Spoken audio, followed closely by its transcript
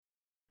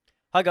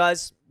Hi,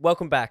 guys.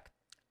 Welcome back.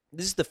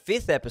 This is the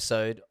fifth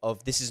episode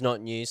of This Is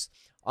Not News.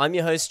 I'm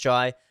your host,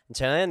 Jai, and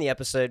today on the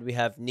episode we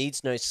have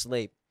Needs No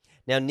Sleep.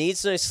 Now,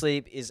 Needs No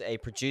Sleep is a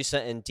producer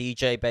and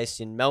DJ based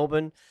in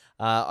Melbourne.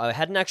 I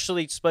hadn't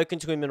actually spoken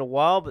to him in a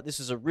while, but this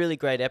was a really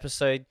great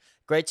episode.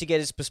 Great to get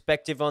his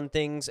perspective on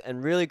things,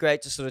 and really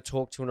great to sort of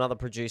talk to another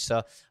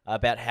producer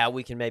about how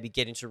we can maybe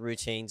get into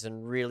routines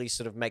and really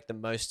sort of make the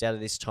most out of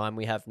this time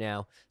we have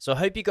now. So I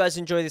hope you guys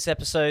enjoy this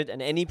episode, and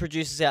any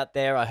producers out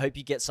there, I hope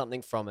you get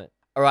something from it.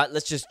 All right,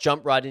 let's just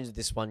jump right into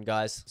this one,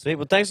 guys. Sweet.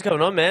 Well, thanks for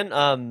coming on,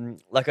 man.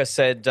 Like I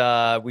said,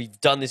 we've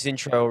done this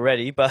intro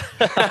already, but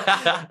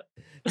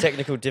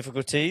technical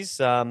difficulties.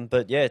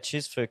 But yeah,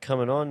 cheers for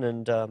coming on.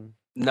 And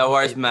No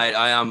worries, mate.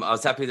 I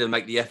was happy to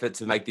make the effort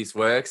to make this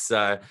work.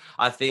 So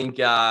I think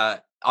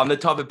I'm the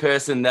type of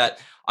person that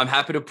I'm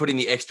happy to put in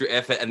the extra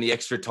effort and the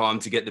extra time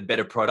to get the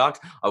better product.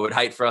 I would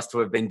hate for us to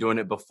have been doing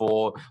it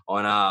before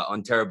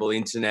on terrible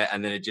internet,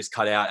 and then it just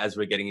cut out as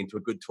we're getting into a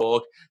good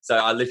talk. So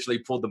I literally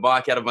pulled the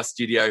mic out of my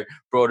studio,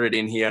 brought it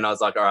in here, and I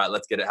was like, all right,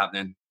 let's get it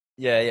happening.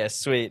 yeah,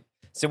 sweet.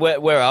 So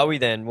where are we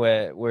then?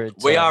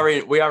 We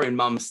are in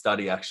Mum's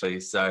study actually.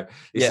 So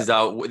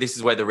this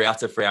is where the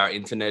router for our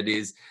internet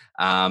is.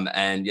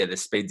 And yeah, the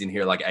speeds in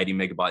here are like 80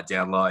 megabyte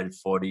download,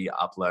 40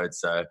 upload.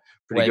 So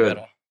pretty way good.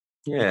 better.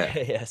 Yeah.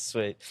 Yeah,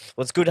 sweet.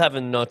 Well, it's good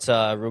having not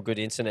real good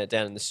internet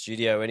down in the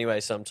studio anyway.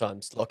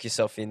 Sometimes lock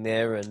yourself in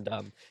there and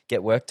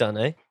get work done,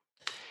 eh?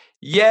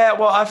 Yeah,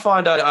 well, I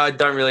find I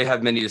don't really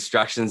have many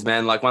distractions,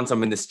 man. Like once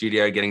I'm in the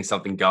studio getting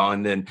something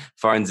going, then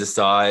phones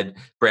aside,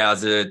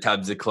 browser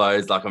tabs are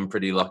closed. Like I'm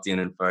pretty locked in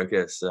and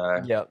focused.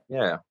 So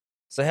yeah.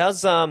 So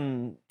how's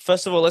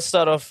first of all, let's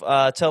start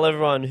off. Tell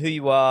everyone who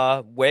you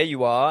are, where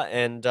you are,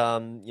 and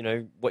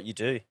what you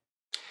do.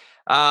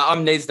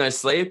 I'm Needs No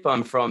Sleep.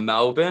 I'm from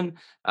Melbourne.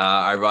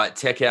 I write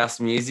tech house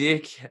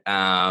music.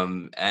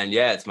 And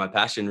yeah, it's my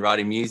passion,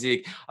 writing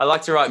music. I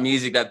like to write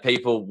music that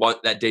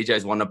that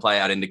DJs want to play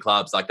out in the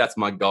clubs. Like that's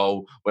my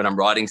goal when I'm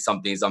writing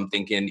something is I'm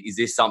thinking, is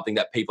this something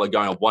that people are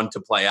going to want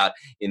to play out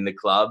in the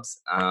clubs?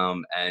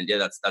 And yeah,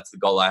 that's the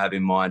goal I have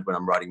in mind when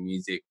I'm writing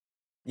music.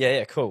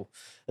 Yeah, cool.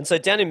 And so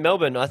down in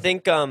Melbourne, I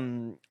think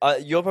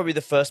you're probably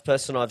the first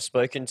person I've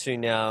spoken to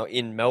now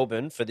in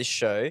Melbourne for this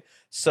show.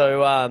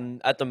 So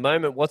at the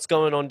moment, what's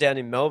going on down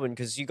in Melbourne?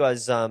 Because you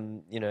guys,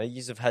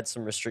 you have had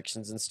some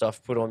restrictions and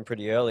stuff put on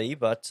pretty early.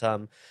 But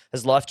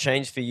has life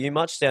changed for you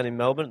much down in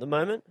Melbourne at the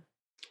moment?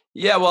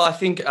 Yeah, well, I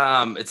think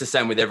it's the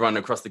same with everyone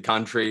across the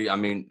country. I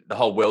mean, the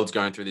whole world's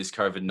going through this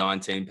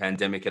COVID-19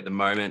 pandemic at the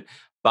moment.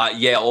 But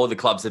yeah, all the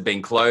clubs have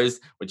been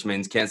closed, which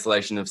means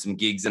cancellation of some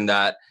gigs and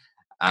that.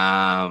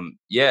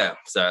 Yeah,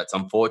 so it's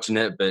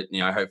unfortunate, but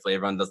hopefully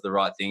everyone does the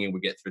right thing and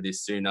we get through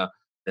this sooner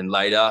than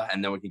later,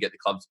 and then we can get the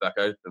clubs back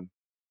open.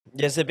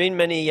 Yes, there've been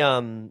many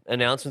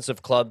announcements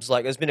of clubs.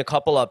 Like, there's been a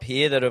couple up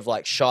here that have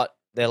like shut.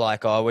 They're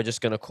like, oh, we're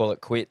just going to call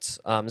it quits.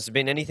 Has there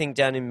been anything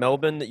down in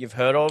Melbourne that you've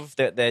heard of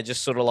that they're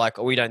just sort of like,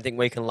 oh, we don't think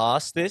we can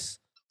last this?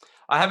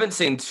 I haven't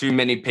seen too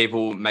many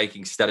people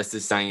making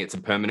statuses saying it's a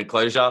permanent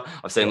closure.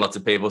 I've seen lots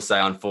of people say,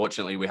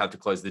 unfortunately, we have to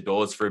close the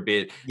doors for a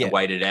bit and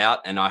wait it out.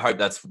 And I hope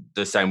that's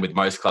the same with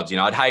most clubs.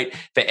 I'd hate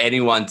for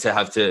anyone to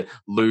have to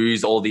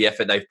lose all the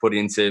effort they've put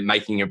into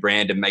making a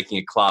brand and making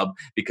a club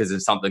because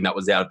of something that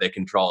was out of their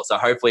control. So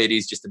hopefully it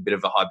is just a bit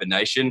of a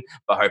hibernation,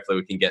 but hopefully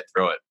we can get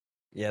through it.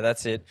 Yeah,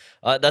 that's it.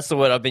 That's the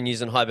word I've been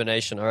using,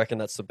 hibernation. I reckon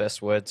that's the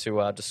best word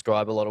to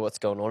describe a lot of what's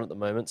going on at the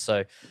moment.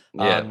 So,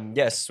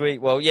 sweet.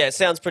 Well, yeah, it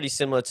sounds pretty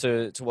similar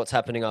to what's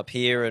happening up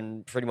here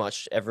and pretty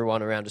much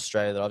everyone around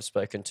Australia that I've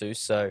spoken to.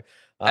 So,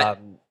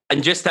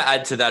 and just to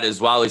add to that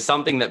as well is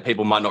something that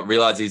people might not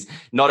realize is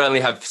not only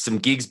have some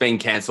gigs been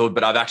cancelled,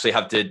 but I've actually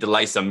had to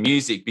delay some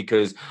music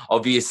because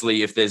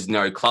obviously if there's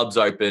no clubs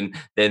open,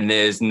 then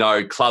there's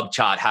no club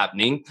chart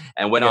happening.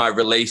 And when I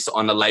release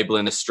on a label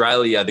in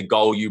Australia, the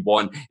goal you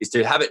want is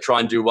to have it try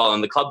and do well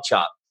on the club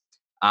chart.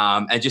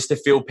 And just to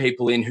fill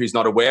people in who's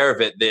not aware of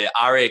it, the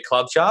ARIA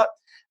club chart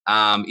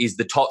is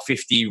the top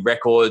 50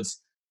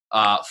 records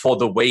for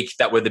the week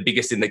that were the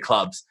biggest in the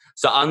clubs.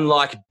 So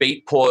unlike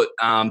Beatport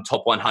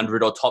top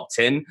 100 or top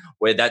 10,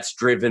 where that's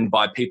driven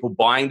by people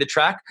buying the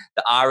track,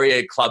 the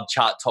ARIA Club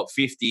Chart top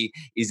 50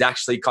 is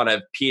actually kind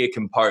of peer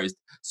composed.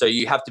 So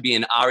you have to be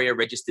an ARIA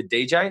registered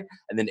DJ,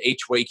 and then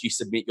each week you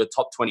submit your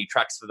top 20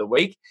 tracks for the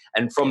week.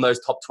 And from those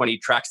top 20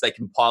 tracks, they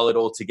compile it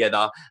all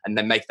together and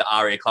then make the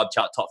ARIA Club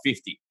Chart top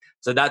 50.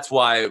 So that's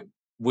why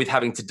with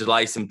having to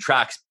delay some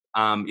tracks,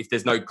 if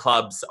there's no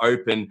clubs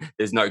open,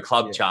 there's no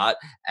club chart.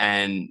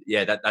 And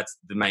yeah, that's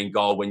the main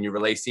goal when you're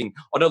releasing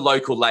on a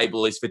local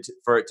label is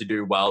for it to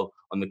do well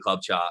on the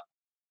club chart.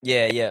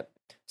 Yeah.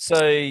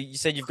 So you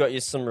said you've got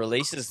some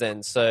releases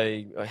then.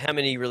 So how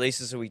many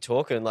releases are we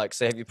talking? Like,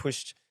 so have you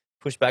pushed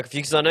back a few?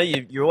 Because I know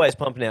you're always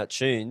pumping out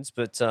tunes,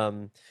 but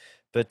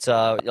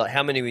like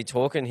how many are we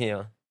talking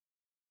here?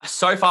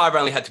 So far, I've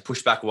only had to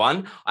push back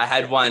one. I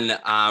had one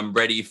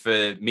ready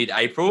for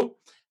mid-April,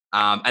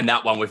 and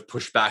that one we've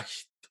pushed back.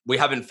 We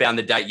haven't found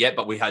the date yet,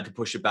 but we had to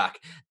push it back.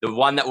 The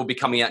one that will be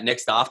coming out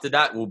next after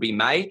that will be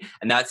May,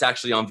 and that's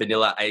actually on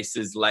Vanilla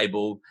Ace's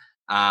label,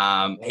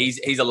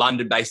 He's a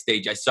London-based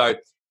DJ. So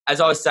as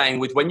I was saying,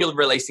 with when you're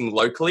releasing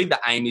locally, the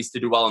aim is to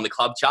do well on the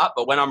club chart.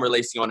 But when I'm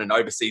releasing on an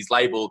overseas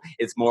label,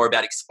 it's more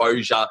about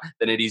exposure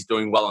than it is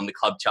doing well on the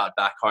club chart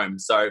back home.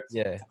 So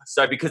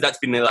because that's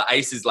Vanilla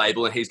Ace's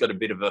label and he's got a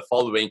bit of a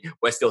following,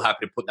 we're still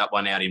happy to put that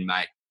one out in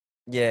May.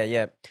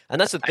 Yeah. And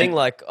that's the thing,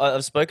 like,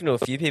 I've spoken to a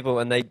few people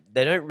and they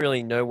don't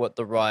really know what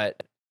the right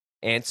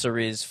answer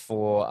is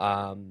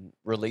for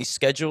release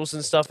schedules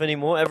and stuff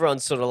anymore.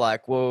 Everyone's sort of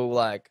like, well,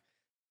 like,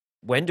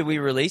 when do we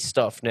release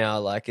stuff now?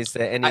 Like, is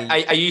there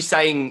any? Are you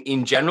saying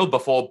in general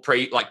before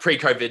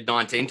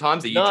pre-COVID-19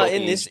 times? Are you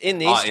talking in these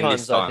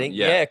times? I think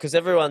because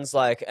everyone's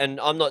like, and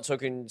I'm not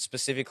talking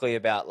specifically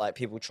about like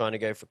people trying to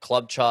go for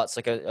club charts.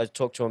 Like I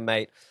talked to a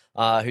mate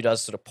who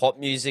does sort of pop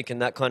music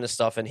and that kind of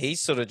stuff, and he's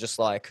sort of just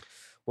like,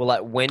 well,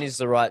 like, when is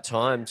the right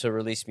time to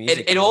release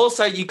music? It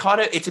also,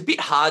 it's a bit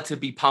hard to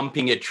be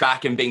pumping a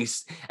track and being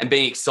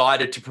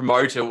excited to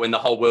promote it when the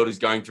whole world is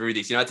going through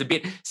this. You know, it's a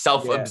bit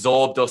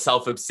self-absorbed or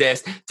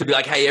self-obsessed to be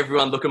like, hey,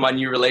 everyone, look at my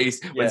new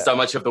release when so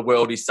much of the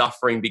world is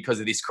suffering because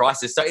of this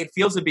crisis. So it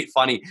feels a bit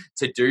funny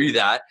to do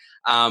that.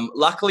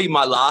 Luckily,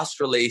 my last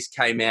release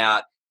came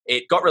out.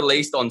 It got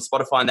released on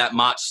Spotify on that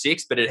March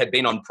 6th, but it had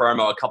been on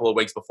promo a couple of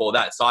weeks before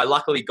that. So I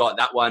luckily got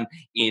that one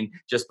in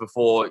just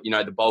before,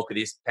 the bulk of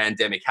this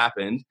pandemic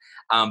happened.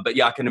 But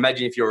yeah, I can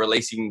imagine if you're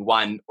releasing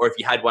one or if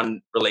you had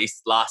one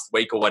released last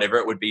week or whatever,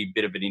 it would be a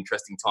bit of an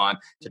interesting time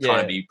to try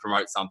and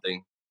promote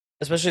something.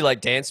 Especially like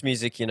dance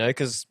music,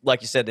 because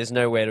like you said, there's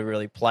nowhere to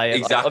really play it.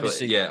 Exactly, like,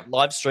 obviously,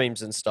 live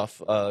streams and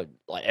stuff,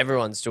 like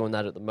everyone's doing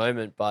that at the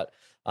moment, but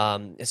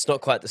it's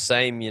not quite the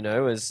same,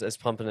 as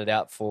pumping it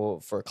out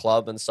for a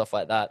club and stuff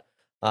like that.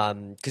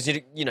 Because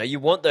you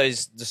want the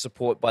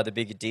support by the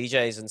bigger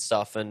DJs and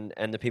stuff, and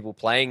the people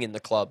playing in the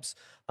clubs.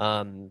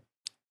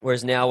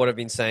 Whereas now, what I've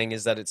been saying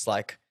is that it's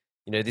like,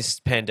 this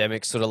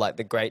pandemic's sort of like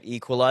the great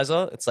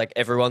equalizer. It's like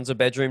everyone's a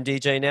bedroom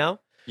DJ now.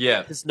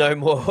 Yeah, there's no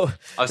more.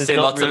 I've seen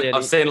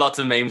lots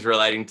of memes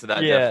relating to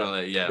that.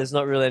 Definitely, yeah. There's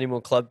not really any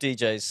more club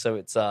DJs, so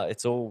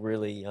it's all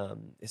really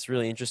it's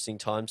really interesting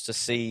times to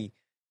see.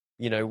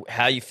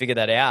 How you figure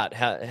that out,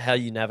 how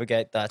you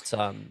navigate that.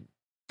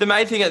 The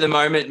main thing at the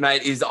moment,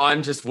 mate, is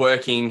I'm just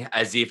working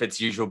as if it's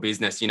usual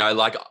business.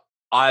 Like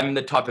I'm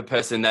the type of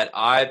person that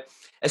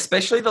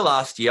especially the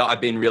last year,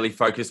 I've been really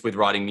focused with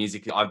writing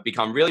music. I've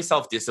become really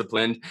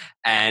self-disciplined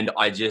and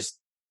I just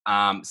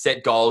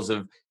set goals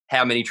of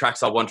how many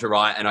tracks I want to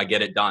write and I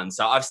get it done.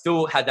 So I've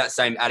still had that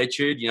same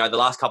attitude. The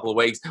last couple of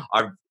weeks,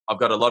 I've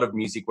got a lot of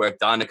music work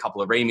done, a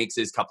couple of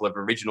remixes, a couple of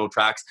original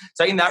tracks.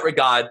 So in that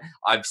regard,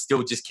 I've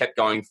still just kept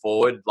going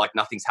forward like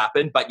nothing's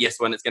happened. But yes,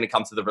 when it's going to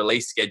come to the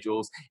release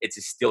schedules,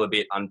 it's still a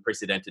bit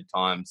unprecedented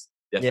times.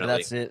 Definitely. Yeah,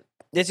 that's it.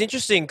 It's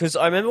interesting because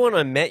I remember when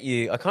I met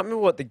you, I can't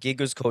remember what the gig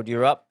was called. You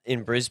were up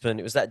in Brisbane.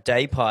 It was that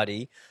day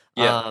party.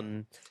 Yeah.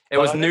 It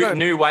was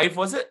New Wave,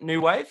 was it?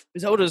 New Wave?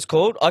 Is that what it was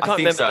called? I can't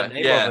remember so. the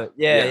name of it.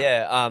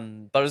 Yeah.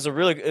 But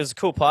it was a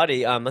cool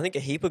party. I think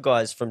a heap of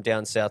guys from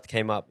down south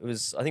came up. I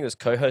think it was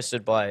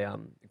co-hosted by a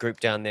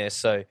group down there.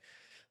 So,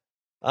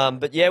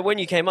 but yeah, when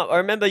you came up, I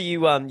remember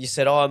you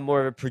said, "Oh, I'm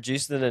more of a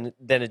producer than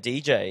a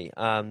DJ."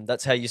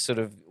 That's how you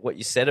what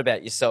you said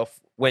about yourself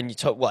when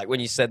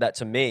you said that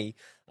to me.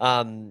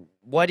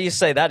 Why do you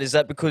say that? Is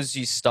that because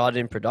you started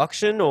in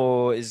production,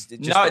 or is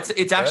it just... No,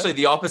 it's actually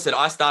the opposite.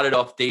 I started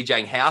off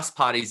DJing house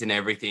parties and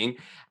everything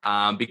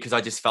because I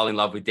just fell in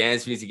love with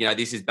dance music.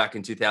 This is back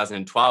in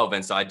 2012,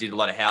 and so I did a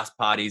lot of house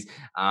parties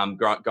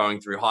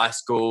going through high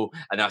school,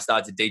 and then I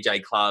started to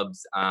DJ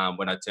clubs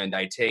when I turned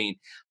 18.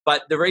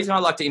 But the reason I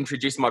like to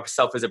introduce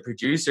myself as a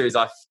producer is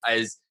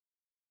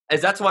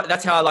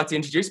that's how I like to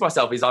introduce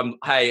myself is I'm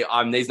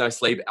Needs No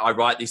Sleep. I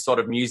write this sort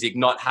of music,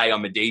 not hey,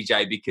 I'm a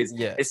DJ, because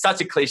it's such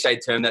a cliche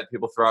term that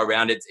people throw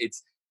around.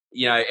 It's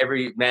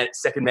every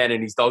second man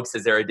and his dog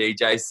says they're a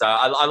DJ. So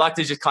I like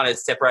to just kind of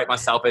separate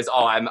myself as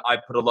I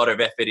put a lot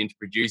of effort into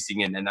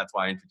producing, and that's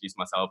why I introduce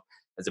myself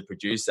as a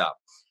producer.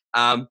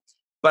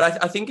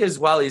 But I think as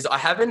well is I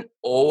haven't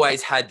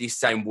always had this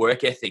same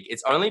work ethic.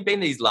 It's only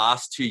been these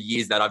last 2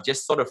 years that I've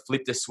just sort of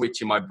flipped a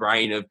switch in my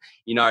brain of,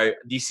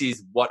 this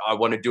is what I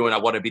want to do and I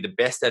want to be the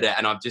best at it.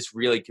 And I've just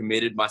really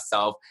committed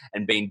myself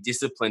and been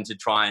disciplined to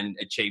try and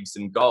achieve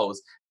some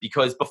goals.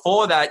 Because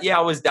before that,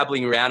 I was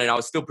dabbling around and I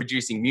was still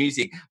producing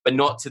music, but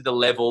not to the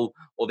level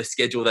or the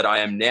schedule that I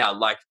am now.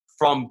 Like,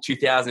 from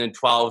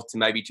 2012 to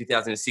maybe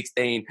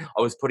 2016,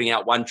 I was putting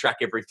out one track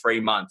every 3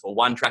 months or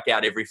one track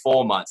out every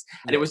 4 months.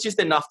 And it was just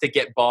enough to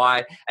get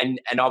by. And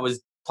I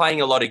was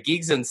playing a lot of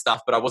gigs and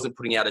stuff, but I wasn't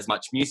putting out as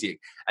much music.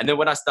 And then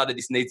when I started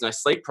this Needs No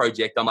Sleep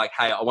project, I'm like,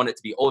 hey, I want it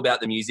to be all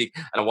about the music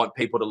and I want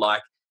people to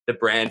like the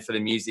brand for the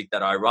music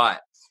that I write.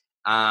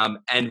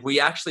 And we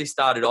actually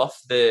started off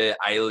the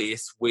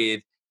alias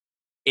with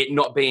it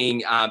not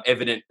being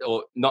evident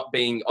or not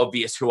being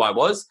obvious who I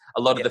was.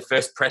 A lot of the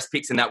first press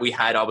pics and that we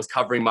had, I was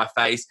covering my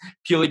face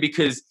purely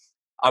because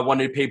I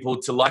wanted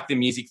people to like the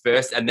music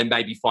first and then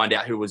maybe find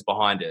out who was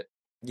behind it.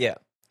 Yeah,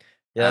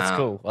 that's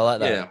cool. I like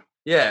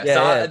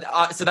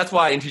that. So that's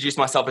why I introduced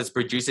myself as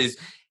producers.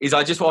 Is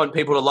I just want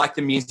people to like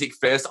the music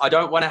first. I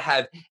don't want to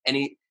have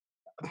any.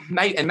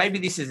 maybe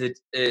this is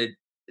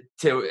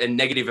to a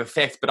negative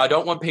effect, but I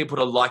don't want people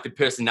to like the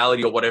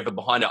personality or whatever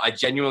behind it. I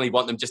genuinely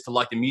want them just to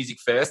like the music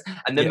first,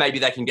 and then maybe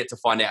they can get to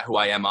find out who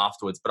I am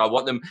afterwards. But I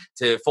want them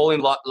to fall in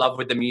love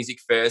with the music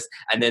first,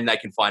 and then they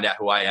can find out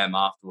who I am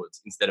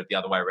afterwards, instead of the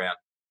other way around.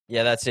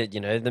 Yeah, that's it.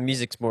 The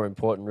music's more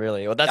important,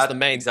 really. Or that's the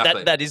main.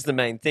 Exactly. That is the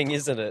main thing,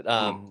 isn't it?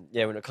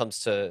 Yeah, when it comes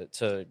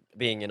to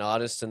being an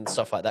artist and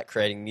stuff like that,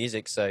 creating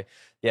music. So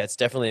yeah, it's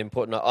definitely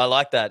important. I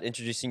like that,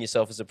 introducing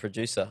yourself as a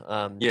producer.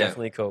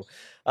 Definitely cool.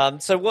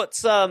 So what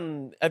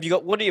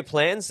are your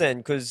plans then?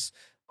 Because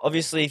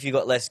obviously, if you've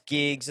got less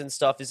gigs and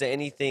stuff, is there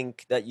anything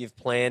that you've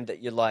planned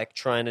that you're like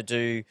trying to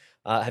do?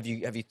 Have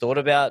you thought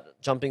about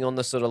jumping on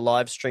the sort of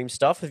live stream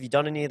stuff? Have you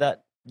done any of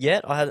that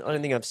yet? I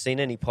don't think I've seen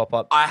any pop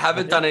up. I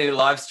haven't done any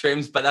live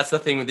streams, but that's the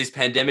thing with this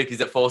pandemic,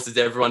 is it forces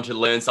everyone to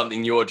learn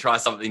something new or try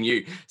something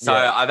new. So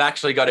I've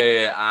actually got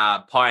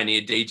a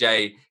Pioneer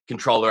DJ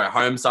controller at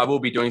home, so I will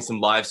be doing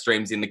some live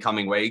streams in the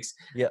coming weeks.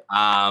 Yeah.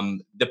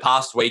 The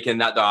past week and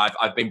that, though,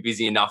 I've been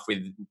busy enough with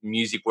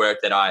music work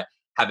that I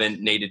haven't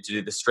needed to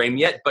do the stream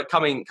yet. But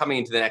coming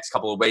into the next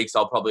couple of weeks,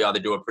 I'll probably either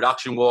do a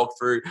production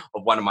walkthrough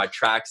of one of my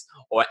tracks,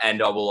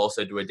 and I will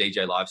also do a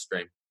DJ live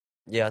stream.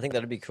 Yeah, I think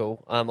that'd be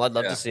cool. I'd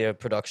love to see a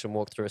production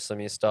walkthrough of some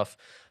of your stuff.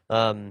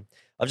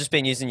 I've just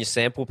been using your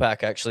sample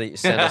pack, actually,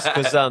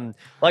 because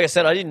like I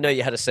said, I didn't know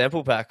you had a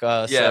sample pack.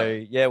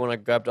 So yeah, when I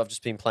grabbed it, I've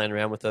just been playing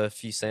around with a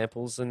few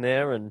samples in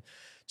there and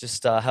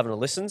just having a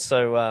listen.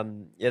 So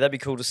yeah, that'd be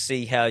cool to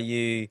see how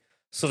you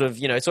sort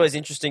of, it's always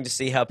interesting to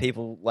see how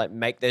people like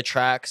make their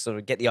tracks, sort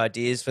of get the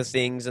ideas for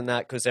things and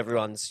that, because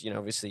everyone's,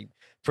 obviously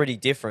pretty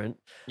different.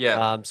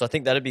 Yeah. So I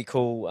think that'd be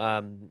cool,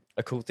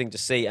 a cool thing to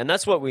see. And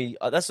that's what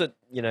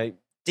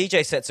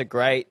DJ sets are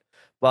great,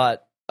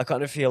 but I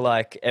kind of feel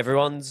like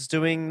everyone's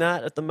doing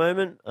that at the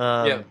moment.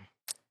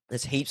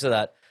 There's heaps of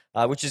that,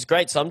 which is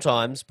great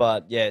sometimes,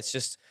 but yeah, it's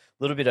just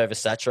a little bit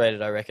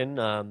oversaturated, I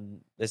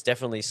reckon. There's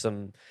definitely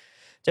some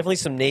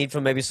need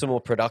for maybe some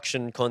more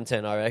production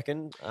content, I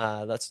reckon.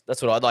 That's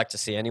what I'd like to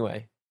see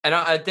anyway. And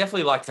I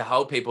definitely like to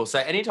help people. So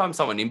anytime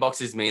someone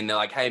inboxes me and they're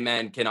like, hey,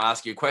 man, can I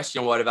ask you a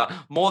question or whatever,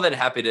 more than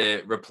happy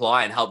to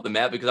reply and help them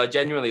out, because I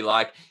genuinely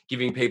like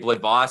giving people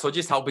advice or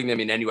just helping them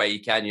in any way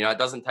you can. It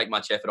doesn't take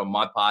much effort on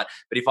my part.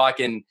 But if I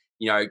can,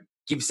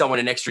 give someone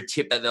an extra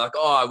tip that they're like,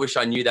 oh, I wish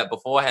I knew that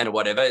beforehand or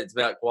whatever, it's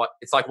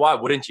like, why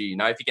wouldn't you?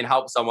 If you can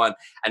help someone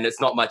and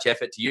it's not much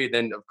effort to you,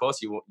 then of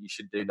course you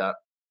should do that.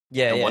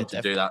 Yeah, want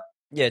to do that.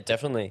 Yeah,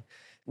 definitely.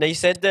 Now, you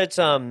said that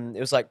it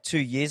was like 2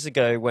 years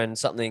ago when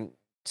something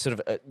sort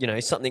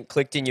of, something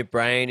clicked in your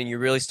brain and you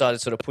really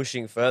started sort of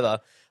pushing further.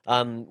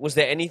 Was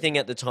there anything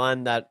at the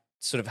time that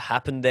sort of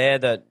happened there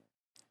that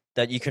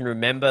you can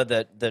remember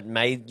that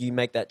made you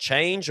make that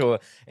change, or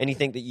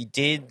anything that you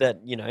did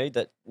that,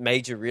 that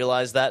made you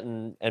realize that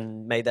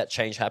and made that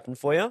change happen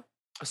for you?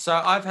 So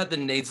I've had the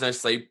Needs No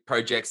Sleep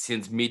project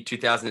since mid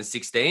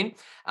 2016.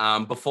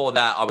 Before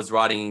that, I was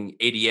writing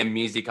EDM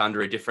music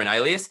under a different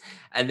alias.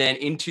 And then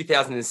in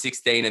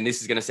 2016, and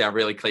this is going to sound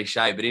really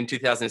cliche, but in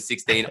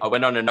 2016, I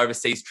went on an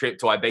overseas trip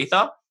to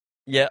Ibiza.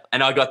 Yeah.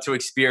 And I got to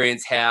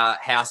experience how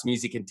house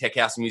music and tech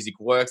house music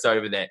works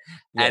over there.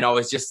 Yeah. And I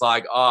was just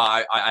like,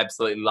 I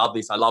absolutely love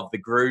this. I love the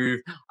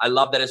groove. I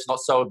love that it's not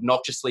so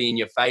obnoxiously in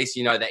your face.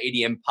 The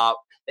EDM part.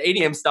 The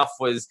EDM stuff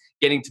was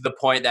getting to the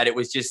point that it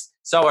was just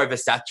so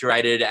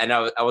oversaturated, and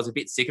I was a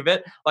bit sick of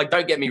it. Like,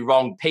 don't get me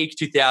wrong, peak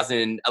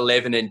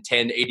 2011 and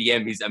 10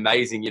 EDM is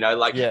amazing,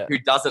 who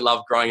doesn't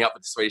love growing up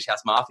with the Swedish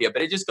House Mafia?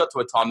 But it just got to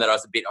a time that I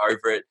was a bit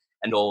over it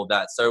and all of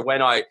that. So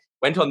when I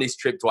went on this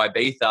trip to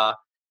Ibiza,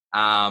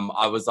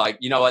 I was like,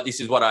 you know what, this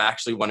is what I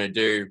actually want to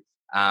do,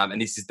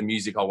 and this is the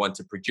music I want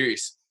to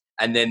produce.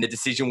 And then the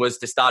decision was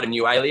to start a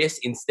new alias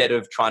instead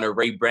of trying to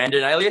rebrand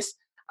an alias.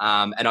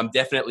 And I'm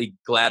definitely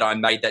glad I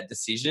made that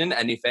decision.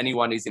 And if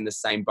anyone is in the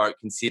same boat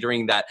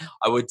considering that,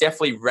 I would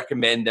definitely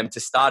recommend them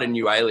to start a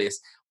new alias.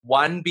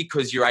 One,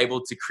 because you're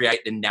able to create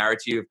the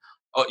narrative,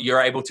 or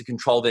you're able to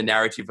control the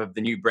narrative of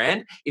the new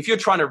brand. If you're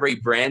trying to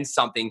rebrand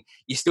something,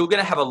 you're still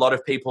going to have a lot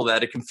of people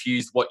that are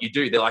confused what you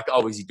do. They're like,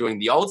 oh, is he doing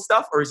the old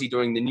stuff or is he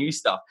doing the new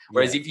stuff?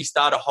 Whereas if you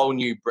start a whole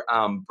new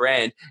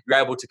brand, you're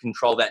able to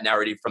control that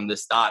narrative from the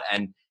start,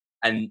 and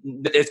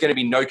there's going to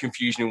be no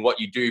confusion in what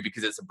you do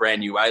because it's a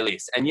brand new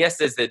alias. And yes,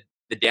 there's the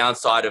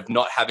downside of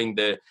not having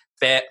the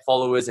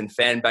followers and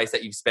fan base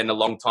that you've spent a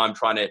long time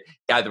trying to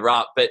gather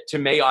up. But to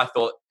me,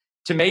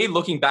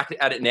 looking back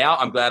at it now,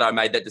 I'm glad I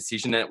made that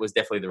decision, and it was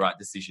definitely the right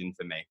decision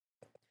for me.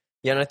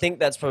 Yeah, and I think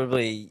that's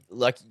probably,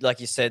 like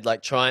you said,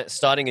 like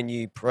starting a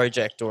new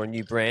project or a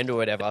new brand or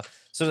whatever,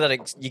 sort of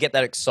that you get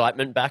that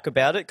excitement back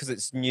about it because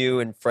it's new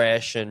and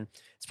fresh, and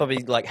it's probably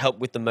like helped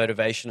with the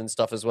motivation and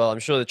stuff as well. I'm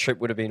sure the trip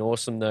would have been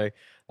awesome though,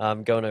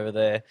 going over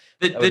there.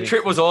 The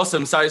trip was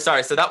awesome. So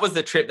that was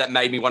the trip that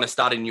made me want to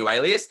start a new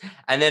alias.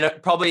 And then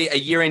probably a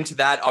year into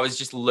that, I was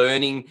just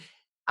learning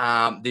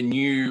the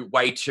new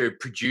way to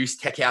produce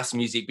tech house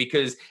music,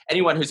 because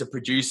anyone who's a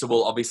producer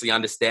will obviously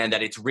understand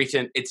that it's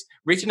written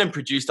and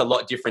produced a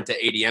lot different to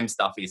EDM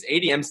stuff is.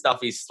 EDM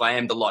stuff is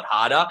slammed a lot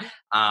harder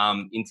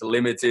into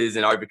limiters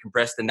and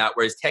overcompressed and that,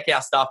 whereas tech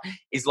house stuff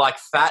is like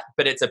fat,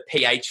 but it's a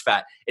pH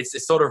fat. It's a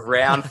sort of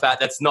round fat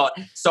that's not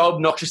so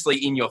obnoxiously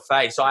in your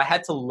face. So I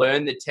had to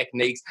learn the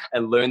techniques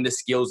and learn the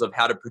skills of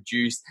how to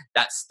produce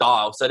that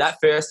style. So that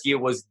first year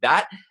was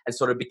that, and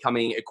sort of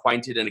becoming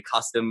acquainted and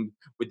accustomed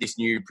with this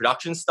new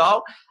production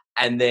style.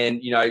 And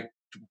then,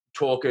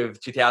 talk of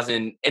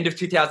end of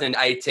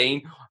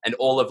 2018 and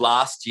all of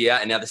last year,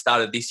 and now the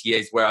start of this year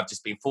is where I've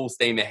just been full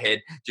steam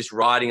ahead, just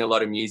writing a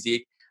lot of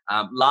music.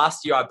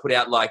 Last year I put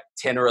out like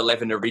 10 or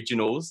 11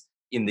 originals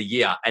in the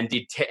year, and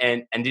did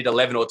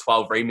 11 or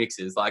 12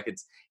 remixes. Like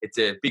it's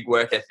a big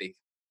work ethic.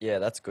 Yeah,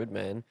 that's good,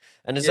 man.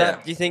 And do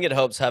you think it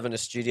helps having a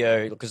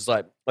studio? Because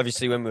like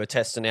obviously when we were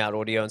testing out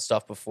audio and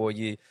stuff before,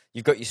 you've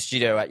got your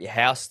studio at your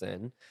house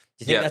then.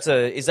 Do you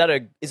think is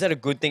that a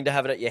good thing to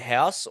have it at your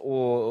house,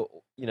 or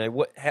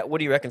what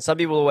do you reckon? Some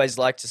people always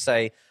like to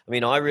say, I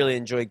mean, I really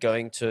enjoy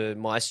going to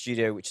my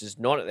studio, which is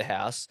not at the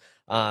house,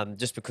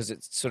 just because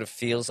it sort of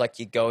feels like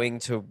you're going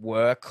to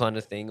work kind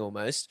of thing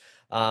almost.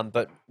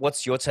 But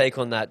what's your take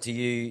on that? Do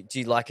you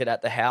like it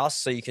at the house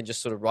so you can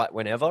just sort of write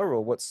whenever,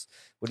 or what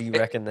do you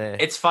reckon there?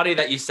 It's funny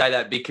that you say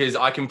that, because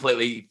I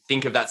completely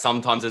think of that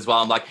sometimes as well.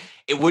 I'm like,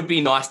 it would be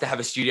nice to have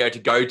a studio to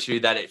go to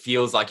that it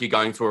feels like you're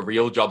going to a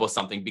real job or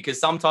something, because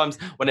sometimes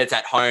when it's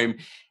at home,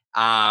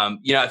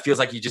 it feels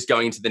like you're just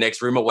going into the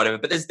next room or whatever,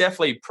 but there's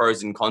definitely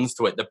pros and cons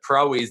to it. The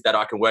pro is that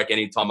I can work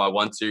anytime I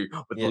want to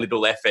with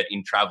little effort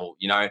in travel,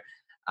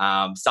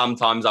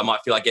 sometimes I might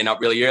feel like getting up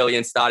really early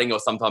and starting, or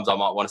sometimes I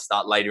might want to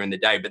start later in the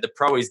day, but the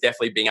pro is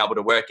definitely being able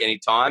to work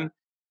anytime.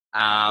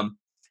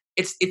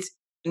 It's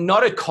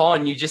not a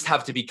con. You just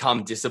have to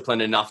become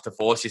disciplined enough to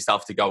force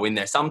yourself to go in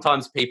there.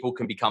 Sometimes people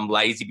can become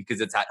lazy because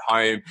it's at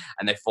home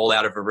and they fall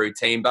out of a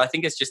routine. But I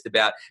think it's just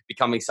about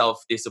becoming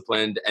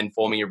self-disciplined and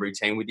forming a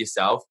routine with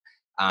yourself,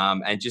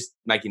 and just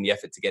making the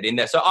effort to get in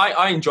there. So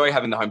I enjoy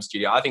having the home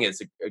studio. I think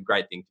it's a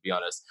great thing, to be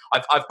honest.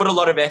 I've put a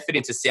lot of effort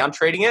into sound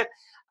treating it.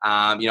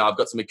 I've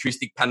got some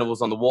acoustic panels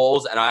on the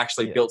walls, and I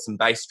actually built some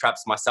bass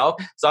traps myself.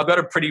 So I've got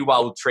a pretty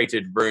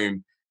well-treated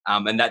room.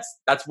 And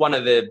that's one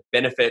of the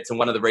benefits, and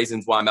one of the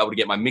reasons why I'm able to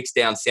get my mix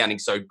down sounding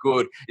so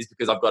good is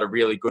because I've got a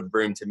really good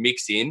room to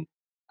mix in.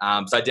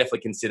 So I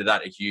definitely consider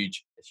that a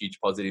huge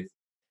positive.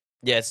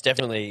 Yeah, that's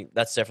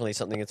definitely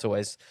something that's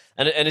always,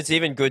 and it's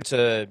even good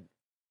to,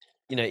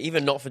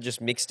 even not for just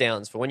mix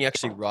downs, for when you're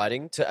actually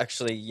writing, to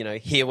actually,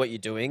 hear what you're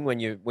doing when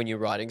you're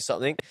writing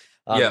something.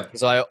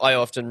 Because I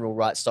often will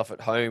write stuff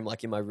at home,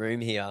 like in my room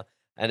here,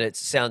 and it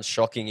sounds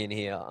shocking in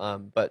here.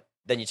 But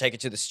then you take it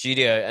to the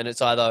studio, and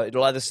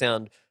it'll either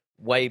sound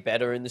way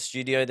better in the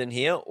studio than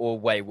here, or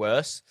way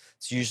worse.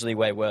 It's usually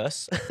way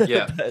worse.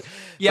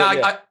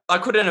 I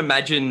couldn't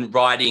imagine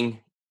writing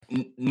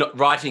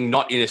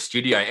not in a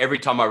studio. Every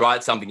time I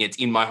write something, it's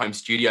in my home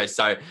studio,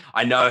 so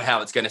I know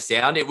how it's going to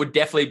sound. It would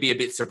definitely be a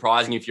bit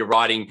surprising if you're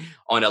writing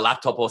on a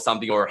laptop or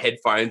something, or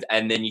headphones,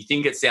 and then you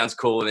think it sounds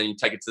cool, and then you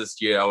take it to the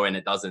studio and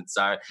it doesn't.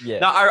 So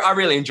no, I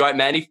really enjoy it,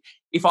 man.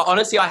 If I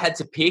honestly I had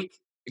to pick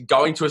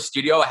going to a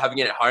studio or having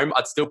it at home,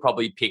 I'd still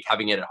probably pick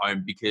having it at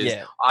home, because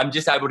I'm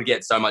just able to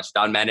get so much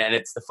done, man. And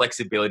it's the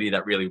flexibility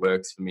that really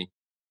works for me.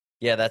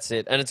 Yeah, that's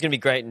it. And it's going to be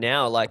great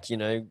now. Like,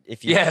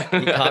 if you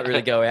can't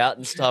really go out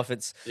and stuff,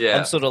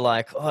 I'm sort of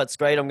like, oh, it's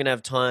great. I'm going to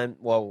have time.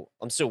 Well,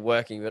 I'm still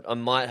working, but I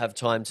might have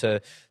time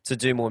to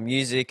do more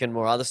music and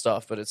more other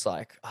stuff. But it's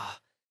like,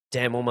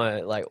 damn, all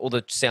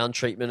the sound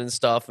treatment and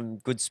stuff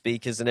and good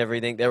speakers and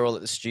everything, they're all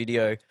at the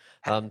studio.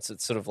 So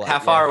it's sort of like, how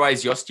far away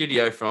is your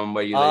studio from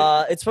where you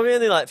live? It's probably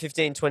only like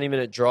 15-20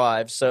 minute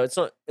drive, so it's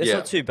not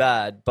too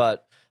bad,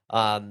 but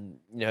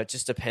it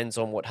just depends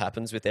on what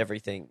happens with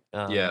everything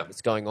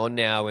that's going on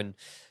now. And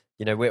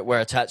we're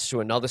attached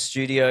to another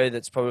studio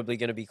that's probably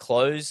going to be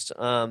closed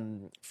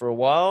for a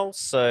while,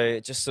 so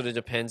it just sort of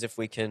depends if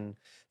we can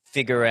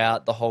figure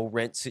out the whole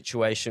rent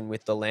situation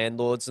with the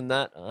landlords and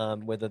that,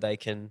 whether they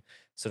can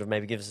sort of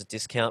maybe give us a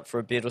discount for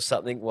a bit or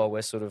something while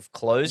we're sort of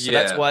closed. So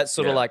that's why it's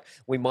sort of like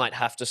we might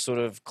have to sort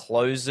of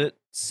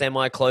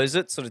semi-close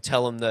it, sort of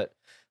tell them that,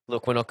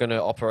 look, we're not going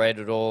to operate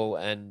at all,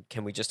 and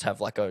can we just have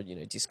like a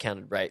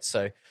discounted rate?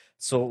 So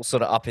it's all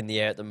sort of up in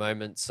the air at the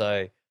moment.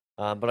 So,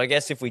 but I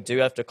guess if we do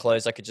have to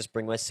close, I could just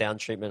bring my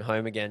sound treatment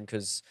home again,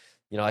 because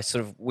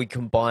we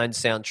combined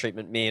sound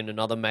treatment, me and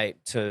another mate,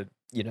 to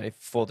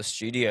for the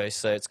studio.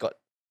 So it's got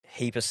a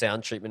heap of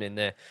sound treatment in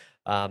there.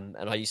 And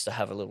I used to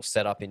have a little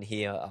setup in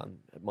here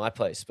at my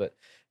place, but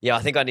Yeah, I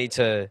think I need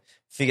to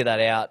figure that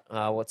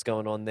out, what's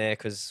going on there,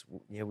 because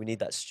we need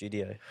that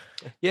studio.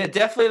 Yeah,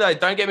 definitely though.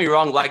 Don't get me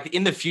wrong. Like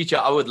in the future,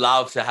 I would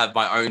love to have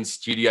my own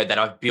studio that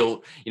I've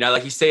built.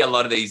 Like you see a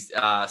lot of these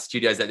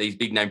studios that these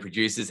big name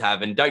producers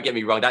have. And don't get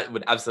me wrong, that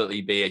would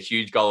absolutely be a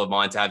huge goal of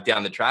mine to have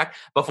down the track.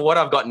 But for what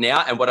I've got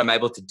now and what I'm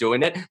able to do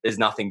in it, there's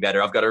nothing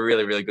better. I've got a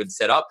really, really good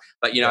setup.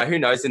 But Yeah. who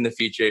knows in the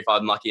future if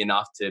I'm lucky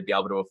enough to be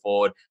able to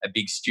afford a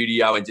big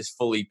studio and just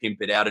fully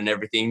pimp it out and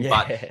everything.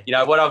 Yeah.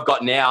 But what I've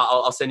got now,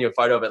 I'll send you a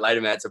photo of it later,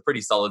 man. It's a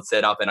pretty solid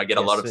setup, and I get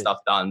a Yeah, lot of sweet. stuff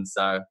done.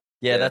 So.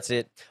 Yeah, that's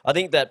it. I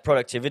think that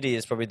productivity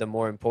is probably the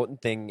more important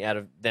thing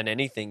than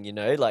anything,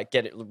 like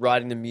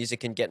writing the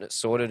music and getting it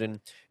sorted.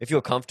 And if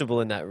you're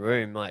comfortable in that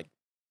room, like,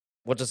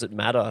 what does it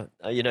matter?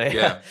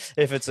 Yeah.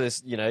 If it's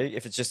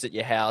if it's just at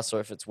your house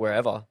or if it's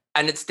wherever.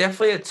 And it's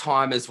definitely a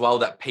time as well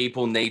that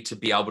people need to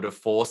be able to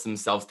force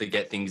themselves to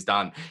get things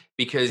done,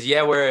 because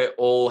we're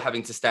all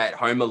having to stay at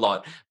home a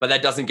lot, but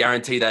that doesn't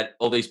guarantee that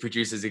all these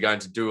producers are going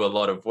to do a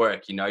lot of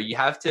work. You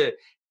have to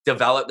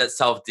develop that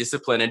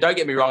self-discipline. And don't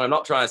get me wrong, I'm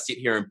not trying to sit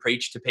here and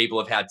preach to people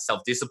of how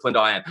self-disciplined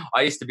I am.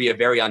 I used to be a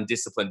very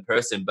undisciplined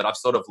person, but I've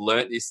sort of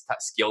learned this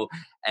skill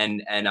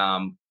and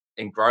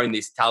grown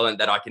this talent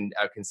that I can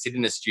sit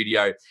in a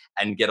studio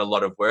and get a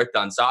lot of work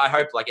done. So I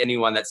hope like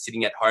anyone that's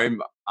sitting at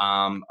home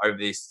over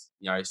this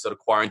sort of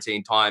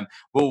quarantine time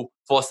will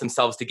force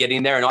themselves to get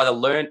in there and either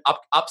learn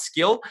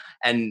upskill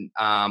and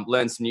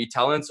learn some new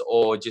talents,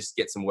 or just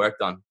get some work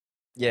done.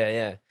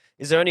 Yeah.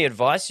 Is there any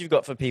advice you've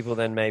got for people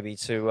then, maybe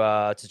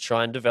to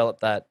try and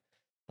develop that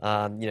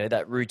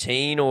that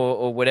routine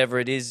or whatever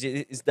it is?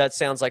 That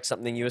sounds like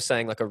something you were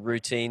saying, like a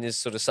routine is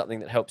sort of something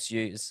that helps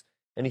you. Is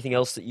anything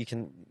else that you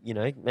can,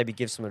 maybe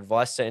give some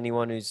advice to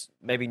anyone who's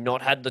maybe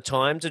not had the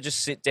time to just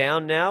sit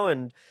down now,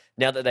 and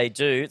now that they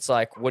do, it's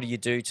like, what do you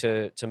do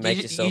to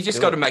make yourself? You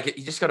just got to make it.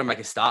 You just got to make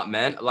a start,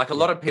 man. Like a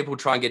lot of people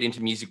try and get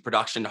into music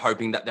production,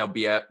 hoping that they'll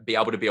be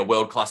able to be a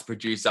world class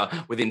producer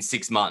within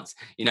 6 months.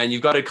 And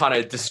you've got to kind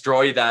of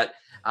destroy that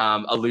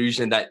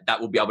illusion that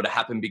will be able to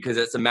happen, because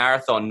it's a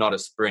marathon, not a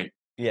sprint.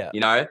 Yeah.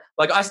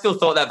 Like I still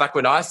thought that back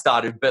when I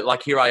started, but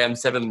like here I am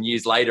 7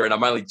 years later, and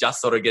I'm only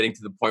just sort of getting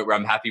to the point where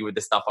I'm happy with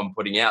the stuff I'm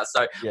putting out.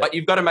 So, but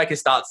you've got to make a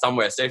start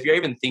somewhere. So if you're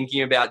even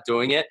thinking about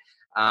doing it,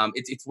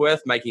 it's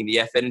worth making the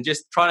effort and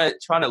just trying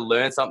to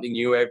learn something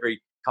new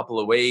every couple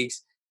of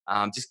weeks.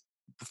 Just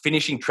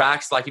finishing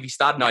tracks. Like if you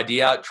start an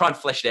idea, try and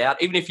flesh it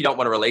out. Even if you don't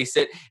want to release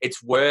it,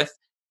 it's worth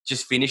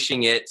just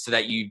finishing it so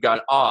that you go,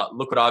 oh,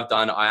 look what I've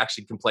done. I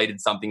actually completed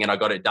something and I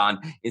got it done,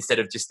 instead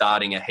of just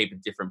starting a heap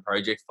of different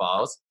project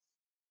files.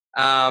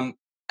 And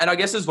I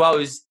guess as well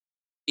is,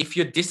 if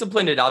you're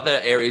disciplined in other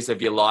areas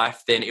of your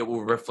life, then it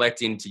will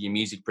reflect into your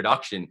music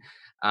production.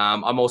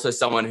 I'm also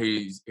someone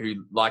who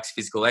likes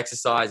physical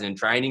exercise and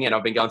training, and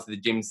I've been going to the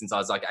gym since I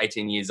was like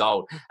 18 years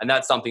old. And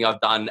that's something I've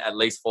done at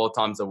least 4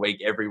 times a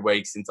week, every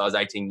week since I was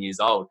 18 years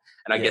old.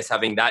 And I guess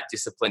having that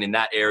discipline in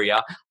that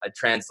area, I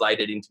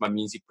translated into my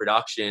music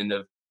production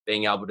of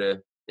being able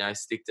to,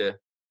 stick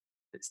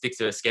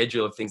to a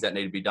schedule of things that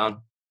need to be done.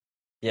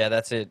 Yeah,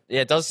 that's it.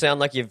 Yeah, it does sound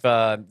like you've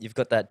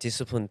got that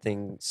discipline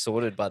thing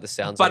sorted by the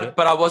sounds of it.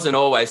 But I wasn't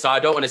always. So I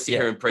don't want to sit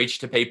here and preach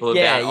to people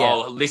about,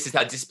 oh, this is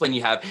how discipline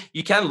you have.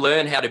 You can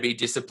learn how to be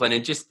disciplined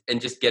and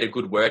just get a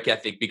good work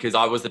ethic, because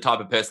I was the type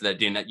of person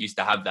that used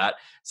to have that.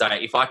 So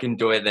if I can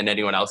do it, then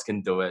anyone else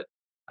can do it.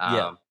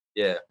 Yeah.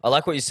 I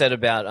like what you said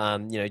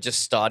about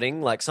just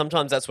starting. Like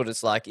sometimes that's what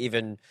it's like.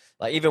 Even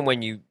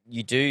when you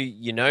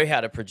do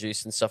how to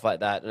produce and stuff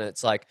like that, and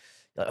it's like,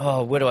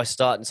 oh, where do I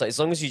start? And so as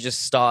long as you just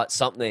start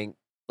something.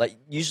 Like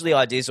usually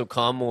ideas will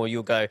come, or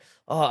you'll go,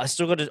 oh, I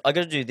got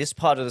to do this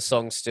part of the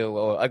song still,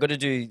 or I got to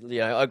do,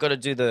 I got to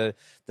do the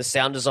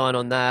sound design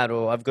on that,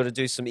 or I've got to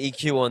do some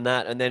EQ on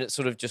that, and then it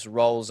sort of just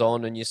rolls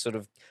on, and you sort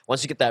of,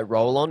 once you get that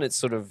roll on, it's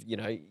sort of, you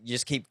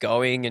just keep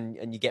going,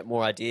 and you get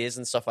more ideas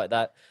and stuff like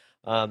that.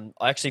 I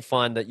actually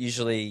find that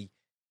usually,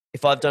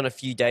 if I've done a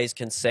few days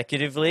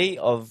consecutively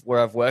of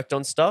where I've worked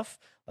on stuff,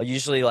 I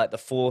usually like the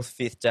 4th,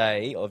 5th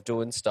day of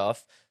doing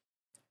stuff,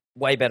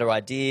 way better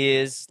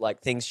ideas,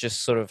 like things just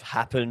sort of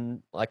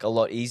happen like a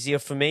lot easier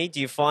for me. Do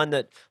you find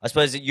that, I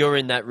suppose that you're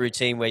in that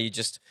routine where you're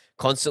just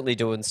constantly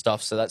doing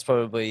stuff, so that's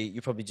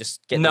you probably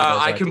just get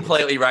I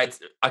completely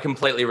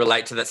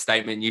relate to that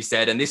statement you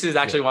said, and this is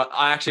actually what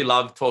I actually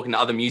love talking to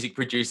other music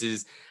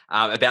producers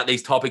about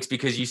these topics,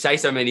 because you say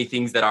so many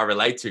things that I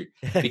relate to.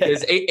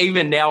 Because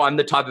even now, I'm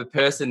the type of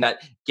person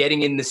that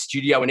getting in the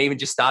studio and even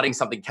just starting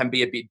something can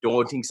be a bit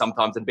daunting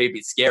sometimes and be a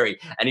bit scary.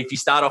 And if you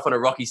start off on a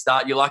rocky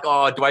start, you're like,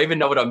 oh, do I even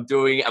know what I'm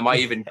doing? Am I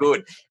even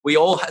good? We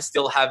all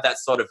still have that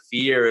sort of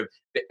fear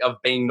of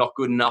being not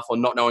good enough or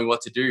not knowing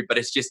what to do, but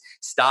it's just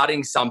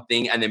starting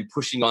something and then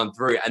pushing on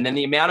through. And then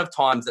the amount of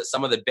times that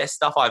some of the best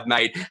stuff I've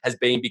made has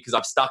been because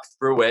I've stuck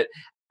through it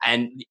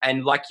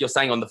And like you're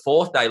saying, on the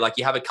fourth day, like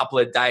you have a couple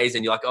of days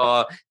and you're like,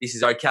 oh, this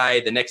is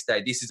okay. The next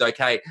day, this is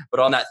okay. But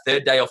on that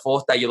third day or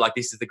fourth day, you're like,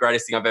 this is the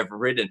greatest thing I've ever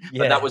written.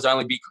 Yeah. But that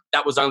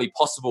was only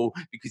possible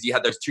because you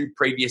had those 2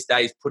 previous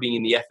days putting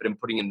in the effort and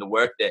putting in the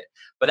work there.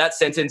 But that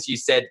sentence you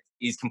said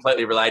is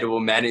completely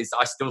relatable, man. Is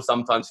I still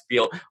sometimes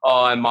feel,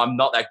 oh, I'm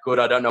not that good.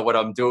 I don't know what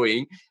I'm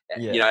doing.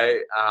 Yeah. You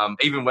know,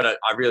 even when I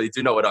really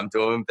do know what I'm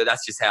doing. But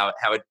that's just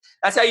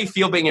that's how you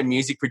feel being a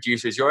music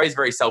producer. Is you're always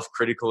very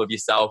self-critical of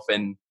yourself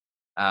and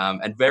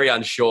very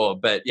unsure.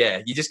 But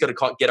yeah, you just got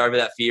to get over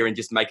that fear and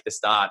just make the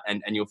start,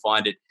 and you'll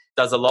find it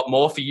does a lot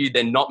more for you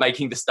than not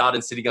making the start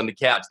and sitting on the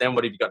couch. Then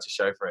what have you got to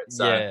show for it?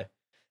 So, yeah.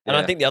 And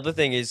I think the other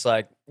thing is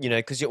like, you know,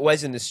 because you're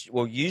always in this,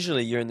 well,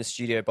 usually you're in the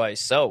studio by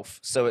yourself.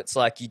 So it's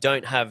like you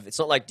don't have, it's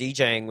not like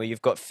DJing where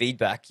you've got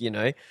feedback, you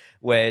know,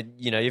 where,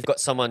 you know, you've got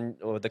someone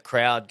or the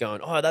crowd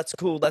going, oh, that's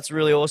cool, that's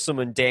really awesome,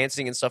 and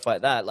dancing and stuff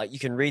like that. Like you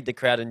can read the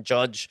crowd and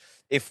judge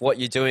if what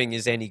you're doing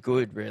is any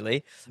good,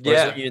 really.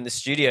 Whereas when you're in the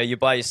studio, you're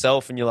by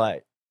yourself and you're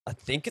like, I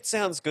think it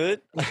sounds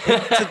good. I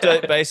think it's a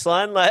dope bass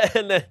line. Like,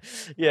 and then,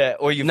 yeah,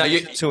 or you've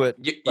listened to it.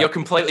 You're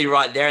completely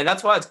right there. And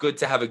that's why it's good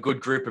to have a good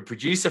group of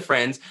producer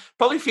friends,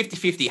 probably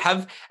 50-50.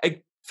 Have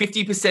a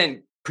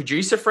 50%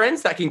 producer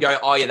friends that can go,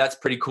 oh, yeah, that's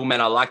pretty cool,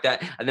 man. I like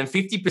that. And then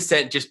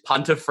 50% just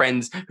punter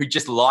friends who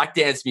just like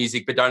dance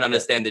music but don't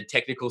understand the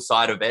technical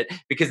side of it,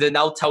 because then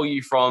they'll tell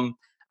you from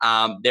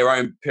their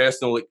own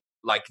personal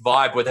like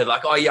vibe where they're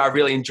like, oh yeah, I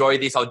really enjoy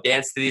this, I'll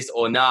dance to this,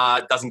 or nah,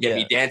 it doesn't get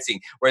me dancing.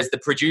 Whereas the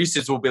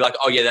producers will be like,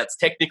 oh yeah, that's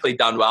technically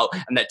done well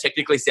and that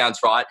technically sounds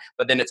right,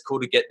 but then it's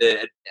cool to get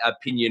the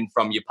opinion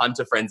from your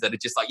punter friends that are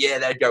just like, yeah,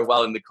 they'd go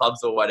well in the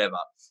clubs or whatever.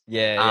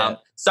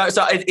 So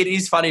it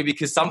is funny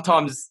because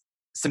sometimes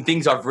some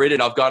things I've written,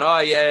 I've gone,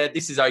 oh yeah,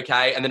 this is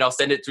okay. And then I'll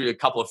send it to a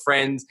couple of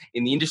friends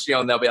in the industry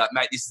and they'll be like,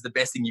 mate, this is the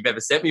best thing you've ever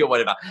sent me or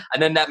whatever.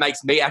 And then that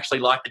makes me actually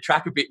like the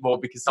track a bit more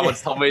because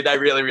someone's told me they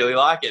really, really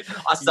like it.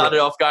 I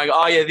started off going,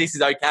 oh yeah, this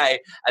is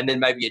okay. And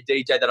then maybe a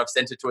DJ that I've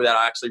sent it to that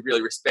I actually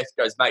really respect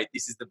goes, mate,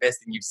 this is the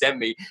best thing you've sent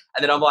me.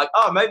 And then I'm like,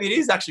 oh, maybe it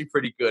is actually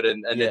pretty good.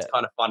 And it's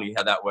kind of funny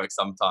how that works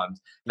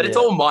sometimes. But it's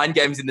all mind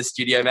games in the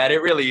studio, man.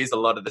 It really is a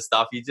lot of the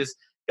stuff. You just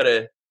got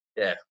to,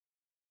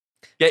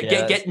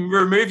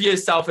 remove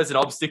yourself as an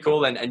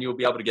obstacle and you'll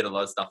be able to get a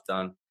lot of stuff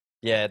done.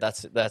 Yeah,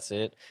 that's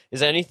it. Is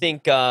there anything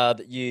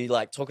that you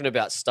like talking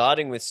about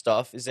starting with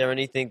stuff? Is there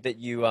anything that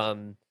you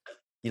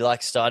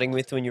like starting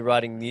with when you're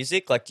writing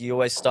music? Like, do you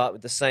always start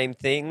with the same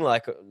thing,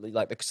 like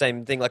the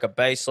same thing, like a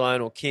bass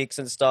line or kicks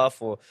and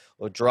stuff, or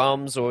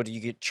drums, or do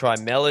you try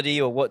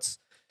melody, or what's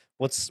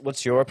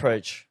your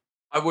approach?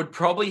 I would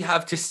probably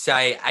have to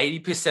say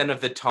 80%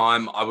 of the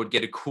time I would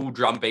get a cool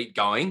drum beat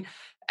going.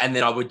 And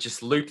then I would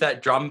just loop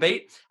that drum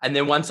beat. And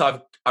then once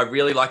I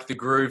really like the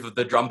groove of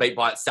the drum beat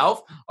by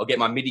itself, I'll get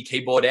my MIDI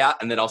keyboard out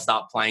and then I'll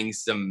start playing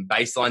some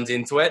bass lines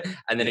into it.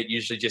 And then it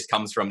usually just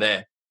comes from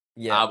there.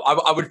 Yeah,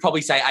 I would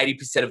probably say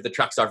 80% of the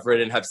tracks I've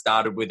written have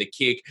started with a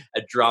kick,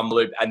 a drum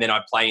loop, and then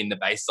I play in the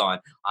bass line.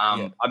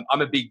 I'm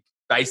a big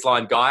bass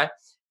line guy.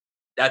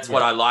 That's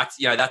what I like.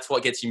 You know, that's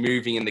what gets you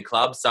moving in the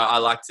club. So I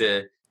like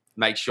to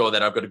make sure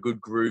that I've got a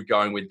good groove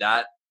going with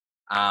that.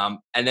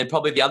 And then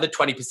probably the other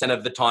 20%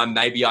 of the time,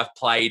 maybe I've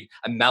played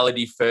a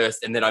melody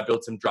first and then I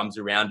built some drums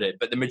around it.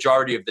 But the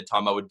majority of the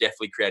time I would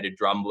definitely create a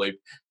drum loop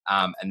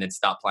and then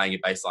start playing a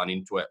bass line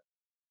into it.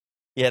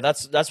 Yeah,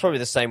 that's probably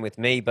the same with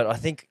me, but I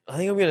think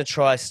I'm going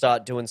to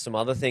start doing some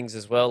other things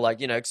as well, like,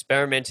 you know,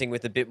 experimenting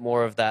with a bit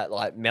more of that,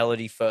 like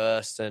melody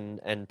first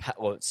and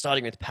or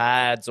starting with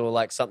pads or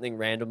like something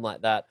random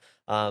like that.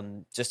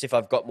 Just if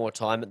I've got more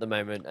time at the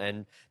moment,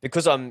 and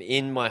because I'm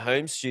in my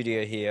home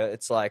studio here,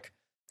 it's like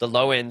the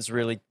low end's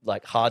really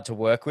like hard to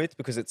work with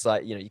because it's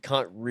like, you know, you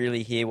can't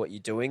really hear what you're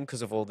doing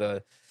because of all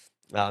the,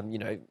 you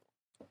know,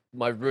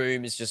 my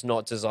room is just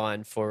not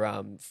designed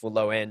for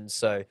low end.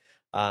 So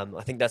I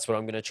think that's what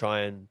I'm going to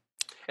try and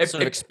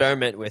sort of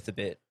experiment with a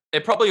bit.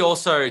 It probably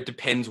also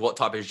depends what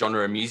type of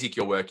genre of music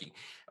you're working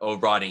or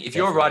writing. If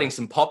you're writing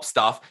some pop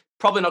stuff,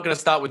 probably not going to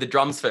start with the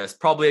drums first.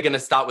 Probably going to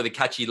start with a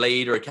catchy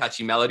lead or a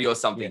catchy melody or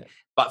something. Yeah.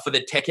 But for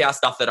the tech house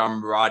stuff that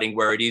I'm writing,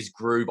 where it is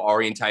groove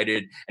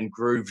orientated and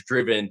groove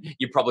driven,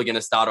 you're probably going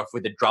to start off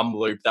with a drum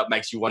loop that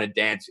makes you want to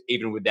dance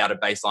even without a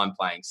bass line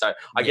playing. So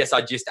I guess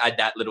I just add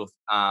that little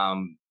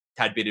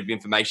tad bit of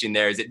information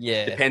there. Is it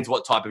depends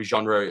what type of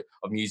genre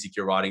of music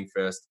you're writing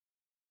first.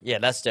 Yeah,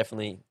 that's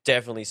definitely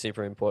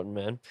super important,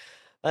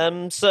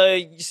 man. So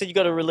you said you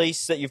got a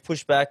release that you've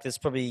pushed back. There's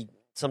probably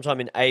sometime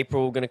in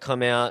April going to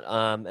come out,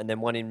 and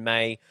then one in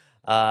May.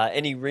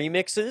 Any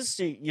remixes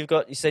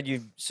you said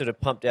you sort of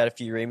pumped out a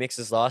few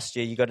remixes last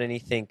year. You got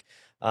anything?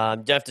 You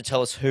don't have to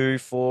tell us who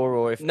for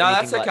or if. No,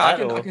 that's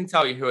okay. Like I can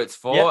tell you who it's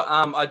for. Yep.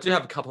 I do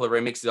have a couple of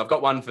remixes. I've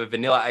got one for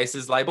Vanilla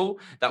Aces label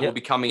that will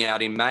be coming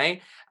out in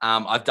May.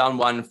 I've done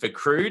one for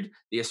Crude,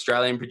 the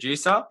Australian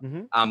producer,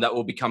 that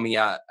will be coming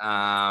out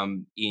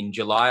in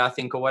July, I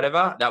think, or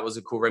whatever. That was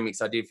a cool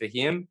remix I did for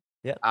him.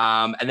 Yeah.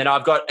 And then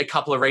I've got a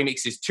couple of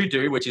remixes to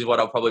do, which is what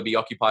I'll probably be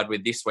occupied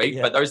with this week.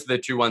 Yeah. But those are the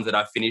two ones that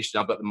I've finished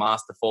and I've got the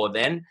master for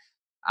then.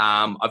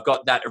 I've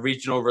got that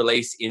original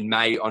release in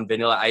May on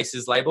Vanilla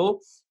Ace's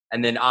label.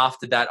 And then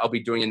after that, I'll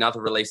be doing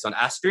another release on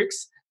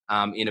Asterix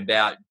in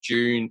about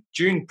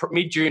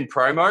mid-June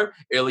promo,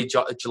 early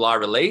July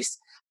release.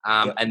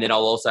 And then I'll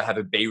also have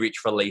a Be Rich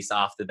release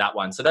after that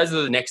one. So those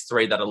are the next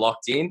 3 that are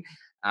locked in.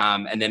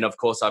 And then, of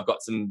course, I've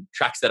got some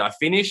tracks that I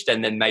finished,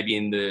 and then maybe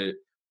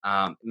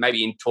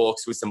in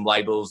talks with some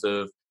labels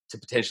to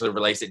potentially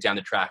release it down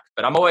the track.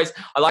 But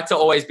I like to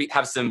always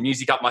have some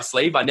music up my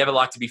sleeve. I never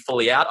like to be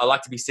fully out. I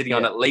like to be sitting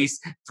on at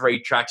least 3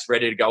 tracks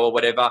ready to go or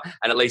whatever,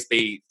 and at least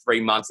be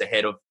 3 months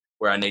ahead of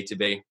where I need to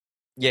be.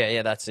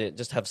 Yeah, that's it.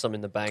 Just have some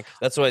in the bank.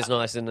 That's always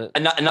nice, isn't it?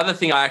 Another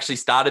thing I actually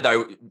started,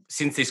 though,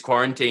 since this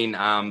quarantine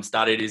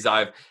started, is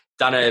I've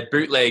done a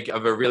bootleg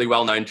of a really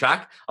well-known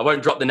track. I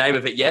won't drop the name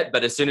of it yet,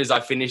 but as soon as I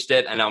finished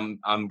it and I'm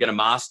going to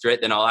master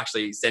it, then I'll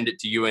actually send it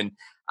to you, and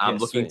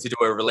looking to do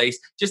a release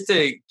just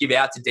to give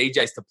out to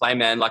DJs to play,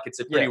 man. Like, it's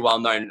a pretty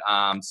well-known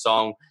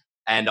song,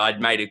 and I'd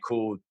made a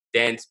cool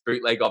dance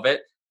bootleg of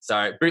it.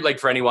 So bootleg,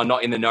 for anyone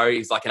not in the know,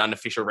 is like an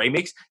unofficial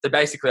remix. So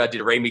basically I did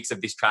a remix of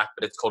this track,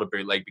 but it's called a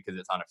bootleg because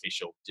it's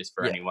unofficial, just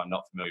for anyone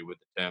not familiar with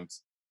the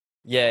terms.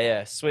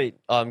 Yeah, sweet.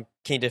 I'm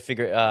keen to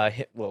figure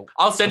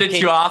I'll send it to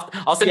you after.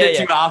 I'll send it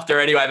to you after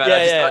anyway, man.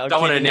 I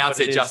don't want to announce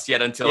it just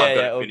yet until I've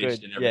got it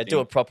finished and everything. Yeah, do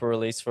a proper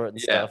release for it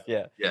and stuff.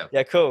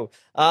 Yeah, cool.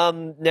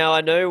 Now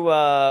I know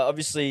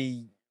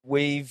obviously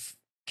we've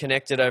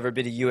connected over a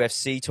bit of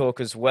UFC talk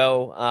as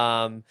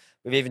well.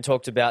 We've even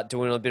talked about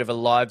doing a bit of a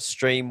live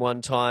stream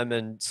one time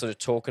and sort of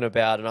talking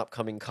about an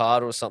upcoming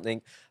card or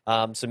something.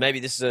 So maybe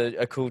this is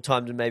a cool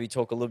time to maybe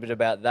talk a little bit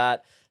about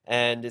that.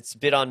 And it's a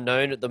bit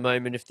unknown at the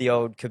moment if the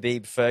old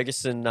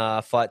Khabib-Ferguson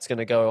fight's going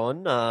to go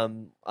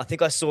on. I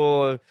think I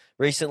saw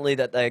recently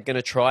that they're going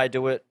to try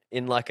do it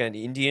in like an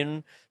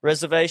Indian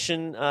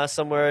reservation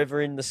somewhere over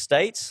in the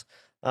States.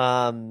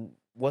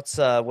 What's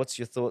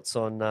your thoughts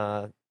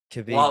on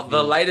Khabib? Well,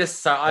 the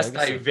latest, so I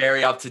stay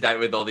very up to date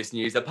with all this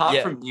news.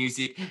 Apart from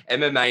music,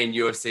 MMA and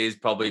UFC is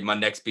probably my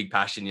next big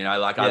passion. You know,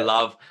 like I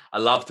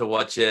love to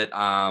watch it.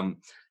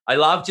 I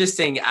love just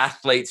seeing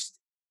athletes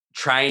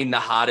train the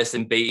hardest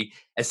and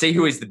see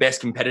who is the best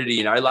competitor.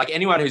 You know, like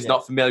anyone who's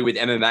not familiar with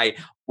MMA,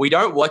 we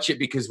don't watch it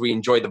because we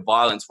enjoy the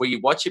violence. We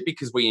watch it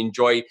because we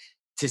enjoy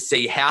to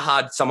see how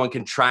hard someone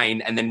can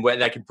train and then where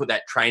they can put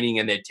that training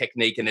and their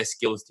technique and their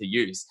skills to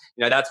use.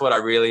 You know, that's what I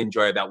really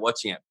enjoy about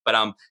watching it. But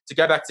to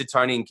go back to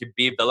Tony and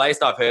Khabib, the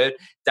latest I've heard,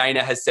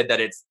 Dana has said that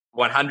it's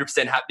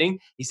 100% happening.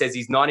 He says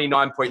he's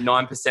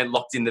 99.9%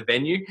 locked in the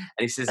venue, and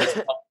he says it's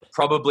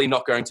probably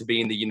not going to be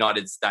in the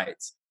United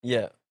States.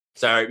 Yeah.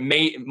 So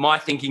my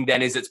thinking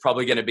then is it's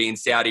probably going to be in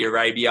Saudi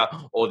Arabia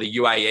or the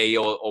UAE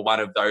or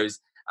one of those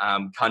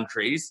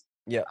countries.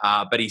 Yeah.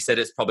 But he said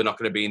it's probably not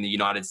going to be in the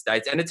United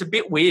States. And it's a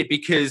bit weird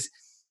because,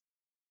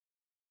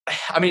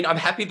 I mean, I'm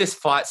happy this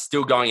fight's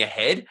still going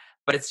ahead,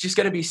 but it's just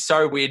going to be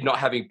so weird not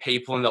having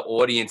people in the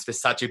audience for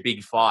such a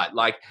big fight.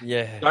 Like,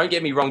 don't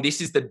get me wrong,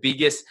 this is the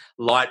biggest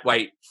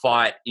lightweight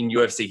fight in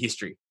UFC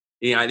history.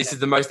 You know, this is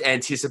the most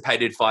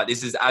anticipated fight.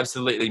 This is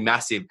absolutely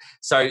massive.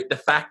 So the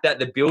fact that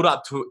the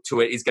build-up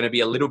to it is going to be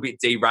a little bit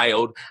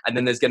derailed and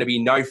then there's going to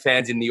be no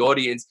fans in the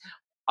audience,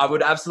 I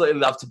would absolutely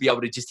love to be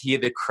able to just hear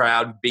the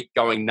crowd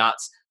going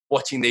nuts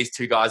watching these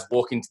two guys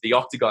walk into the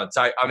octagon.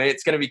 So, I mean,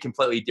 it's going to be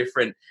completely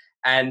different.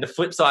 And the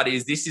flip side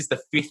is this is the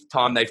 5th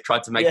time they've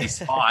tried to make this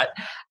fight.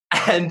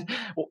 And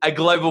a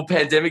global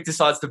pandemic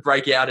decides to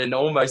break out and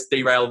almost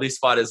derail this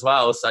fight as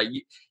well. So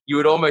you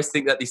would almost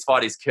think that this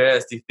fight is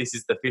cursed if this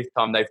is the 5th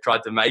time they've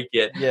tried to make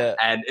it. Yeah.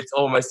 And it's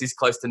almost this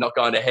close to not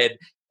going ahead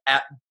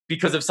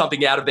because of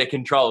something out of their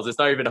controls. It's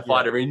not even a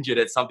fighter injured.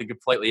 It's something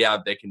completely out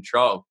of their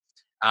control.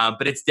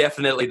 But it's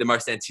definitely the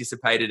most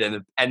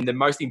anticipated and the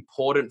most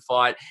important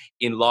fight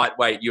in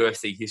lightweight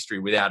UFC history,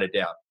 without a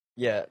doubt.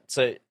 Yeah.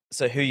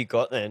 So who you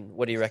got then?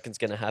 What do you reckon's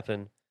going to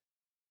happen?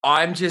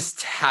 I'm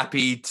just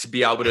happy to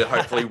be able to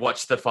hopefully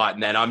watch the fight,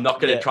 man. I'm not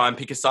going to try and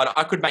pick a side.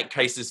 I could make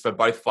cases for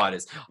both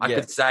fighters. I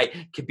could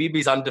say Khabib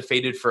is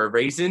undefeated for a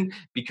reason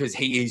because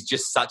he is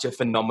just such a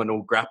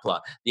phenomenal grappler.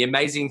 The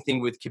amazing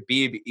thing with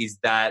Khabib is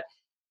that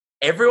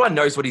everyone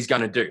knows what he's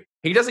going to do.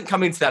 He doesn't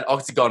come into that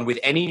octagon with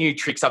any new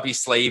tricks up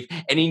his sleeve,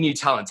 any new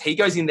talents. He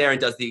goes in there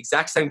and does the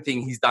exact same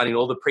thing he's done in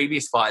all the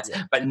previous fights,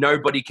 but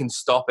nobody can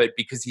stop it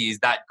because he is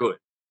that good.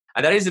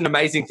 And that is an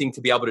amazing thing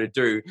to be able to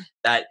do,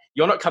 that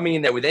you're not coming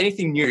in there with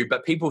anything new,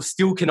 but people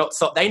still cannot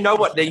stop. They know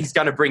what he's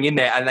going to bring in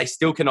there and they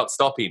still cannot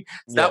stop him.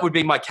 So that would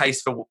be my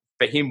case for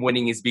him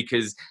winning, is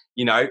because,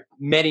 you know,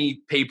 many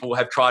people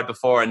have tried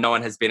before and no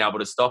one has been able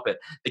to stop it.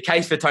 The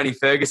case for Tony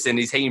Ferguson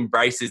is he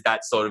embraces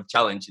that sort of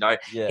challenge. You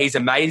know, he's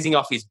amazing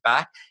off his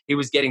back. He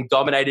was getting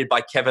dominated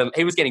by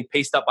he was getting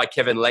pieced up by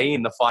Kevin Lee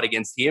in the fight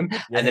against him.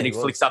 And then he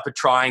flicks up a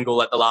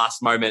triangle at the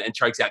last moment and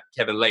chokes out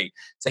Kevin Lee.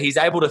 So he's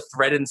able to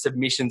threaten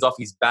submissions off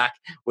his back,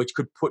 which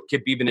could put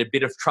Khabib in a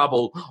bit of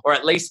trouble, or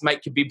at least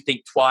make Khabib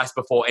think twice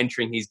before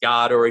entering his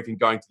guard or even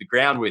going to the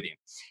ground with him.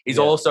 He's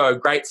also a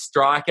great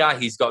striker.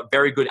 He's got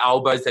very good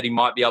elbows that he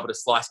might be able to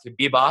slice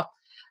Khabib up.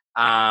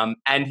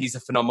 And he's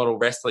a phenomenal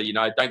wrestler. You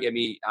know, don't get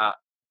me...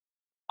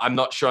 I'm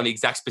not sure on the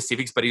exact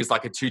specifics, but he was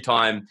like a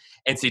 2-time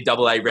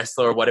NCAA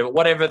wrestler or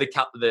whatever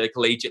the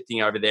collegiate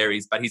thing over there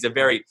is. But he's a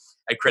very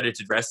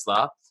accredited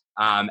wrestler,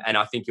 and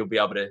I think he'll be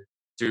able to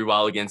do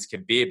well against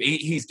Khabib.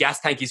 His gas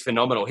tank is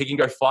phenomenal. He can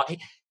go fight.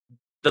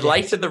 The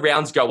later the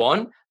rounds go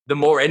on, the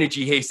more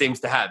energy he seems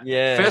to have.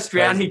 Yeah, First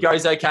round, he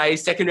goes okay.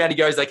 Second round, he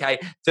goes okay.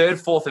 Third,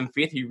 fourth, and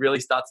fifth, he really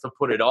starts to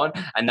put it on.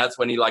 And that's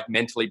when he like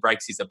mentally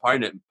breaks his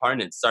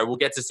opponents. So we'll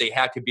get to see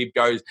how Khabib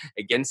goes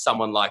against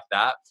someone like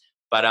that.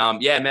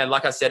 But yeah, man,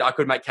 like I said, I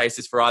could make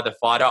cases for either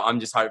fighter. I'm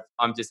just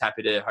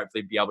happy to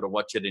hopefully be able to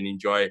watch it and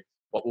enjoy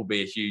what will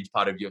be a huge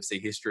part of UFC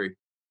history.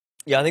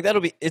 Yeah, I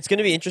think it's going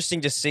to be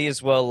interesting to see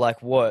as well, like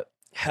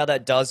how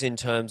that does in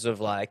terms of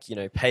like, you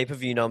know,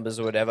 pay-per-view numbers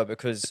or whatever,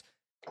 because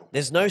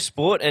there's no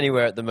sport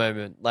anywhere at the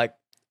moment. Like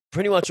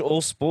pretty much all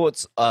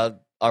sports are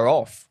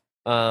off.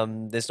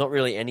 There's not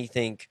really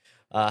anything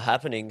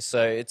happening.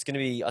 So it's going to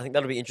be, I think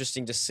that'll be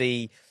interesting to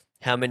see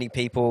how many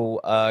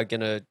people are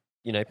going to,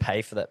 you know,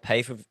 pay for that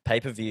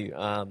pay-per-view.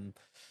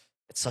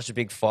 It's such a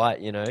big fight,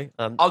 you know.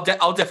 I'll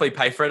definitely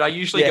pay for it. I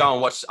usually go and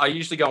watch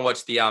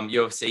the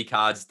UFC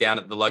cards down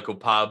at the local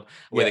pub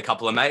with a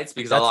couple of mates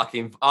because I like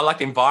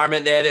the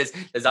environment there.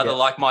 There's other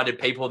like-minded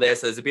people there,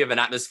 so there's a bit of an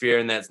atmosphere,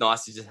 and then it's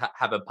nice to just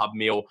have a pub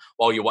meal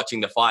while you're watching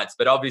the fights.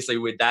 But obviously,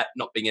 with that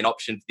not being an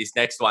option for this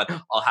next one,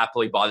 I'll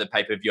happily buy the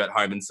pay-per-view at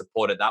home and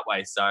support it that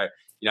way. So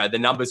you know, the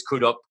numbers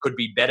could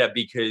be better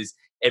because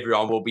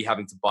everyone will be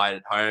having to buy it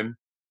at home.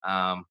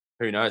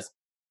 Who knows?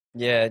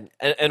 Yeah,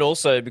 and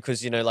also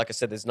because, you know, like I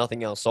said, there's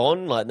nothing else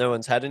on. Like no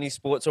one's had any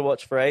sport to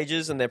watch for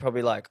ages, and they're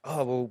probably like,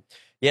 oh well,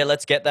 yeah,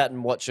 let's get that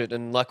and watch it.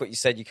 And like what you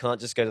said, you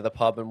can't just go to the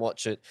pub and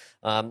watch it.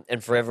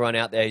 And for everyone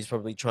out there who's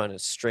probably trying to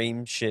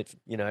stream shit,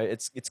 you know,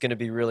 it's going to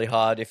be really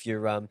hard if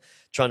you're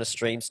trying to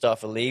stream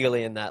stuff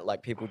illegally and that,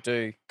 like people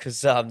do,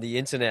 because the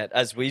internet,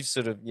 as we've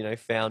sort of, you know,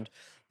 found,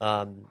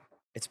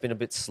 it's been a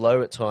bit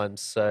slow at times.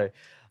 So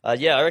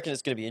yeah, I reckon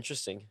it's going to be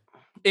interesting.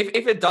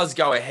 If it does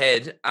go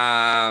ahead,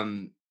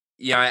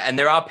 you know, and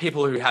there are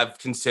people who have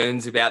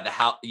concerns about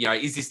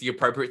is this the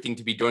appropriate thing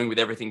to be doing with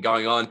everything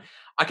going on?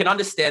 I can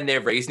understand their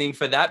reasoning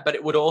for that, but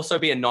it would also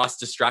be a nice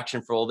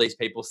distraction for all these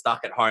people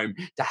stuck at home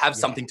to have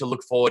something to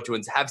look forward to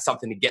and to have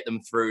something to get them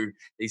through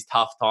these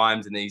tough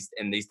times and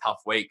these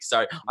tough weeks.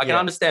 So I can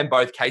understand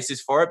both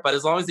cases for it, but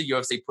as long as the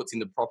UFC puts in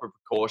the proper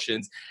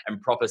precautions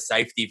and proper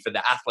safety for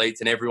the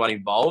athletes and everyone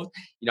involved,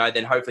 you know,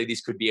 then hopefully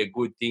this could be a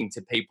good thing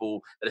to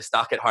people that are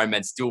stuck at home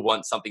and still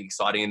want something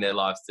exciting in their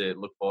lives to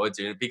look forward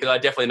to. Because I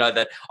definitely know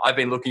that I've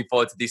been looking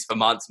forward to this for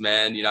months,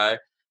 man, you know.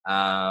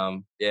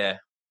 Yeah.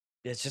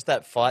 It's just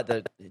that fight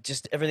that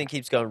just everything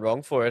keeps going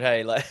wrong for it.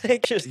 Hey,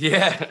 like just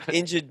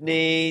injured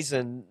knees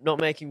and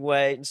not making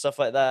weight and stuff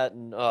like that.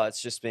 And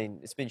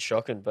it's been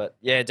shocking. But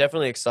yeah,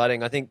 definitely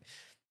exciting. I think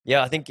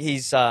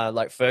he's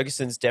like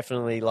Ferguson's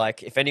definitely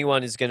like, if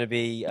anyone is going to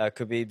be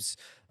Khabib's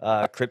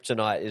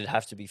kryptonite, it'd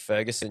have to be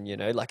Ferguson. You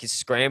know, like his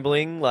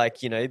scrambling,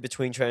 like, you know,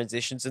 between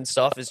transitions and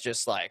stuff is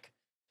just like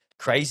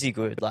crazy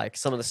good. Like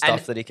some of the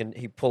stuff that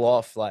he pull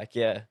off, like,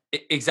 yeah.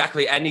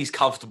 Exactly. And he's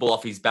comfortable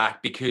off his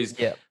back because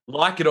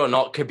like it or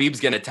not,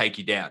 Khabib's going to take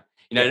you down.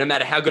 You know, no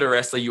matter how good a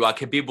wrestler you are,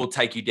 Khabib will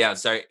take you down.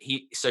 So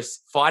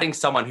fighting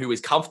someone who is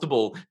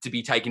comfortable to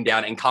be taken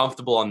down and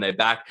comfortable on their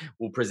back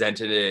will present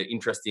an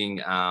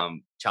interesting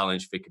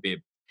challenge for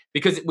Khabib.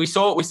 Because we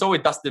saw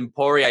with Dustin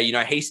Poirier, you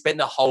know, he spent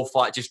the whole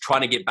fight just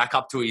trying to get back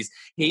up to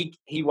he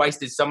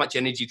wasted so much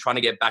energy trying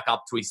to get back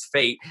up to his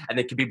feet, and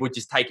then Khabib would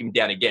just take him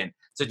down again.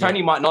 So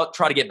Tony might not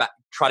try to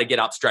get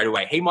up straight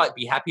away. He might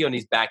be happy on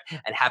his back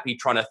and happy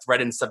trying to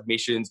threaten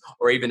submissions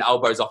or even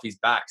elbows off his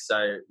back.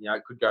 So, you know,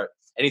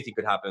 anything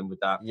could happen with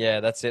that. Yeah,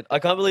 that's it. I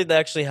can't believe they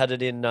actually had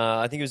it in,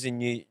 I think it was in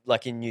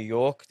New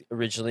York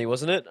originally,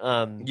 wasn't it?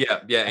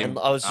 Yeah. And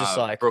I was just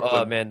like, Brooklyn.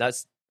 Oh man,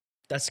 that's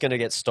going to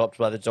get stopped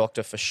by the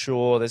doctor for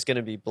sure. There's going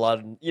to be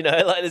blood. And, you know,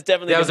 like there's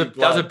definitely that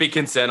was a big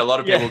concern. A lot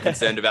of people were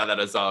concerned about that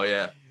as well.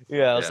 Yeah.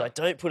 Yeah. I was like,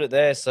 don't put it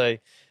there. So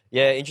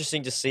yeah,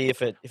 interesting to see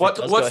if it.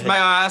 May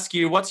I ask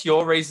you? What's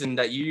your reason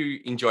that you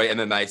enjoy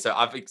MMA? So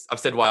I've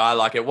said why I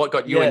like it. What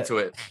got you into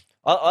it?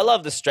 I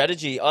love the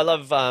strategy. I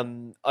love.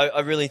 I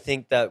really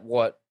think that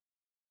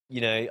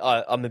you know,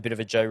 I'm a bit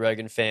of a Joe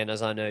Rogan fan,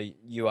 as I know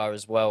you are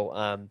as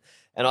well.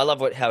 And I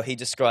love how he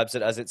describes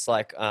it as it's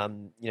like,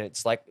 you know,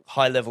 it's like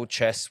high level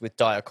chess with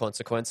dire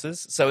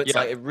consequences. So it's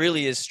like, it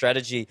really is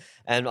strategy.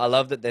 And I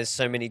love that there's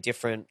so many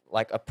different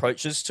like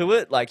approaches to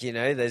it. Like, you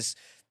know, there's,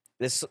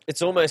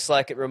 it's almost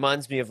like, it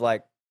reminds me of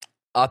like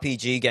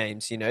RPG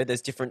games, you know,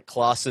 there's different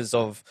classes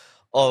of,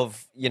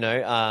 you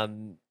know,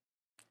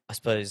 I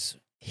suppose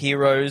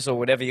heroes or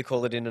whatever you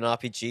call it in an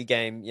RPG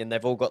game, and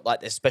they've all got like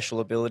their special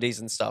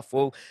abilities and stuff.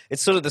 Well,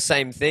 it's sort of the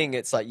same thing.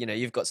 It's like, you know,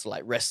 you've got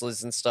like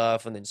wrestlers and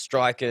stuff, and then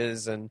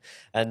strikers and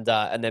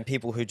then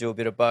people who do a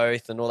bit of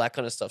both and all that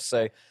kind of stuff.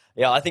 So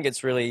yeah, I think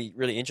it's really,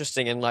 really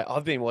interesting. And like,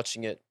 I've been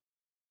watching it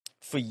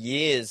for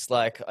years.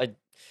 Like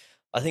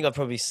I think I've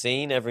probably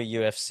seen every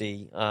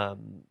UFC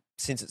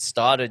since it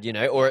started, you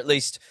know, or at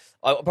least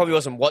I probably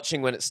wasn't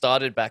watching when it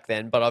started back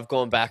then, but I've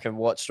gone back and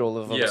watched all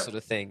of them, Yeah. sort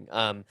of thing.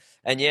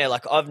 And yeah,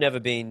 like I've never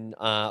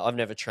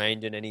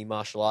trained in any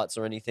martial arts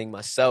or anything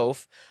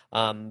myself.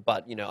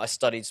 But you know, I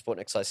studied sport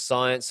and exercise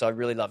science, so I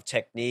really love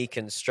technique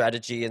and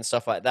strategy and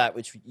stuff like that,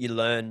 which you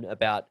learn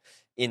about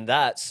in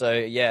that. So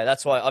yeah,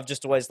 that's why I've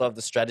just always loved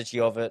the strategy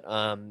of it.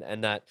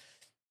 And that,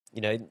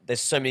 you know,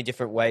 there's so many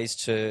different ways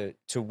to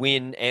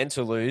win and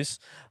to lose.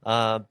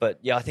 But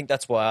yeah, I think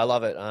that's why I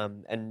love it.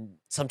 And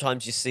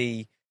sometimes you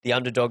see the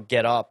underdog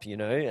get up, you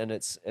know, and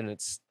it's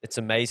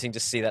amazing to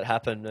see that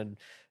happen. And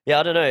yeah,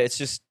 I don't know. I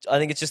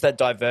think it's just that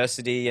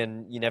diversity,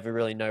 and you never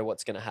really know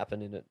what's going to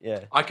happen in it. Yeah.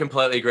 I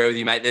completely agree with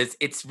you, mate.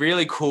 It's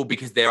really cool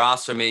because there are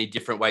so many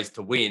different ways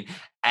to win.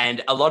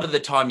 And a lot of the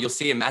time you'll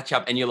see a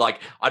matchup and you're like,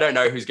 I don't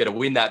know who's going to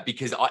win that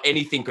because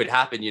anything could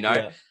happen, you know?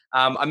 Yeah.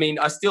 I mean,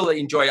 I still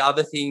enjoy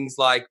other things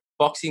like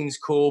boxing's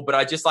cool, but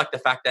I just like the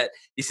fact that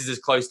this is as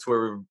close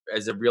to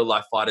as a real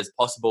life fight as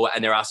possible.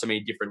 And there are so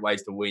many different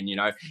ways to win, you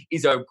know?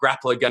 Is a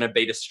grappler going to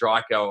beat a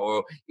striker,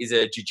 or is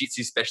a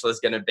jiu-jitsu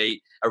specialist going to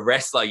beat a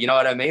wrestler? You know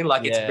what I mean?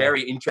 Like, it's Yeah.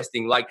 very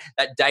interesting. Like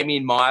that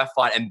Damien Meyer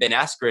fight and Ben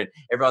Askren,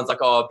 everyone's like,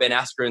 oh, Ben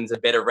Askren's a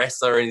better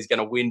wrestler and he's going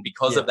to win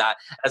because of that.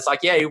 And it's like,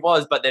 yeah, he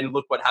was, but then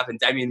look what happened.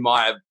 Damien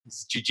Meyer's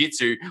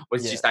jiu-jitsu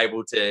was just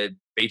able to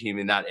beat him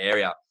in that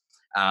area.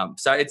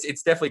 So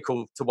it's definitely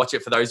cool to watch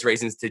it for those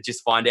reasons, to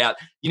just find out.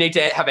 You need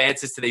to have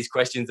answers to these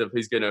questions of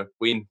who's going to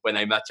win when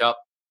they match up.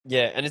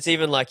 Yeah, and it's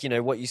even like, you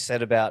know, what you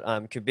said about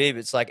Khabib.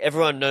 It's like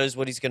everyone knows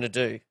what he's going to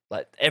do.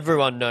 Like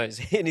everyone knows,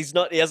 and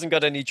he hasn't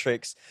got any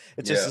tricks.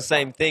 It's just the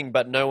same thing,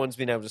 but no one's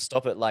been able to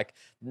stop it. Like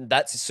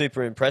that's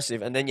super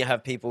impressive. And then you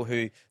have people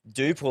who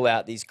do pull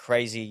out these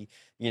crazy,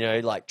 you know,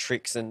 like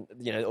tricks and,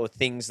 you know, or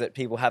things that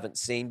people haven't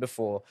seen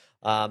before,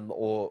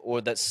 or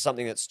that's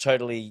something that's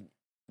totally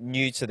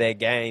new to their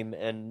game,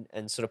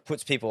 and sort of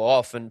puts people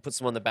off and puts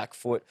them on the back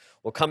foot,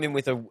 or come in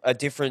with a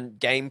different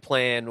game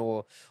plan,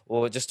 or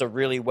just a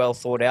really well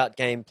thought out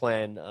game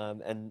plan,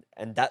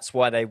 and that's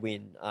why they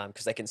win,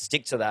 because they can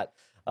stick to that.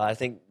 I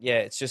think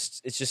it's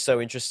just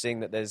so interesting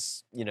that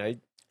there's, you know,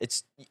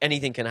 it's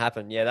anything can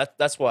happen. Yeah,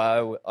 that's why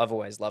I've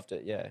always loved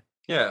it.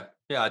 Yeah.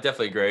 I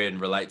definitely agree and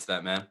relate to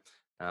that, man.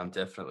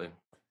 Definitely.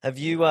 Have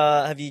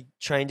you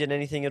trained in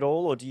anything at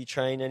all, or do you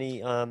train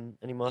any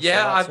martial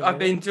Yeah, arts? I've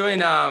been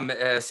doing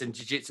some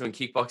jiu-jitsu and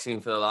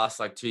kickboxing for the last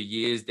like 2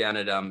 years down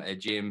at a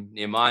gym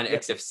near mine,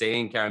 XFC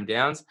in Carrum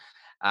Downs.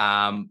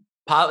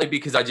 Partly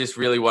because I just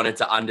really wanted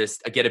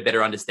to get a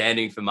better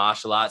understanding for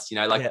martial arts. You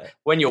know, like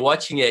when you're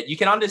watching it, you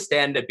can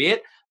understand a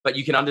bit, but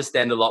you can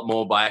understand a lot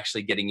more by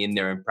actually getting in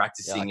there and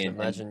practicing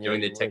and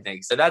doing the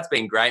techniques. So that's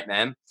been great,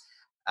 man.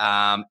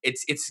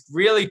 It's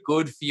really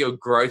good for your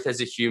growth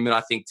as a human,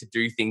 I think, to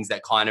do things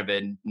that kind of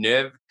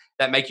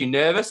that make you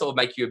nervous or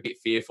make you a bit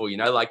fearful. You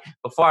know, like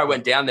before I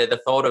went down there,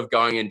 the thought of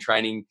going and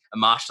training a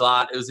martial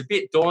art, it was a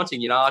bit daunting.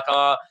 You know, like,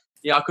 oh,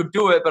 yeah, I could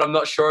do it, but I'm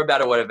not sure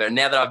about it, whatever. And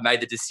now that I've made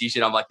the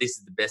decision, I'm like, this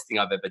is the best thing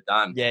I've ever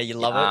done. Yeah, you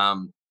love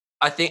it.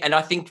 I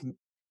think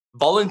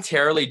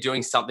voluntarily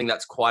doing something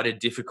that's quite a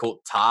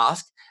difficult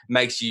task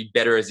makes you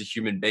better as a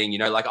human being. You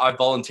know, like I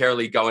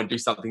voluntarily go and do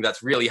something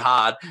that's really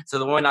hard. So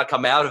that when I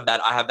come out of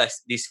that, I have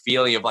this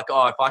feeling of like,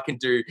 oh, if I can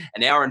do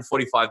an hour and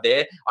 45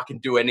 there, I can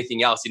do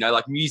anything else. You know,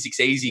 like music's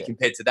easy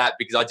compared to that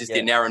because I just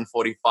did an hour and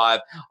 45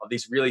 of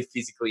this really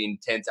physically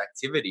intense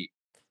activity.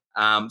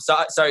 So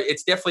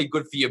it's definitely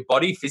good for your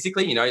body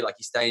physically, you know, like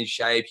you stay in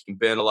shape, you can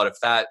burn a lot of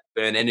fat,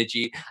 burn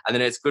energy, and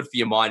then it's good for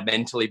your mind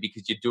mentally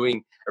because you're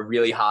doing a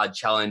really hard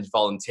challenge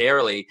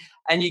voluntarily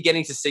and you're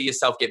getting to see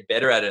yourself get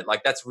better at it.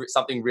 Like that's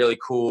something really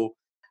cool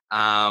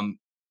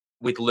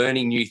with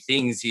learning new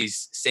things,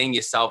 is seeing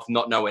yourself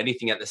not know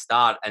anything at the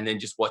start and then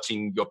just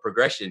watching your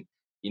progression.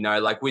 You know,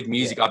 like with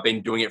music, I've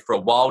been doing it for a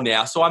while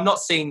now, so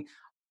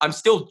I'm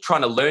still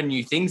trying to learn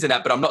new things in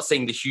that, but I'm not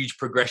seeing the huge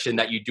progression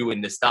that you do in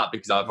the start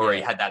because I've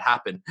already had that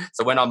happen.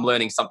 So when I'm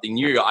learning something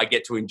new, I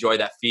get to enjoy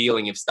that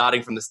feeling of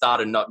starting from the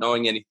start and not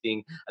knowing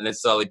anything and then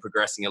slowly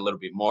progressing a little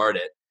bit more at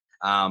it.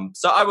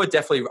 So I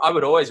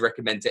would always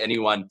recommend to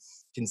anyone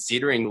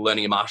considering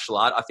learning a martial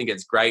art. I think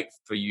it's great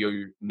for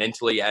you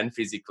mentally and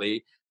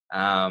physically.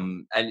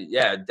 And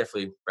yeah,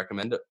 definitely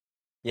recommend it.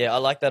 Yeah, I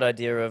like that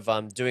idea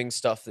of doing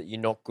stuff that you're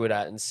not good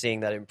at and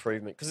seeing that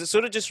improvement, because it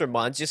sort of just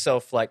reminds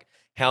yourself like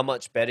how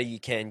much better you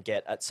can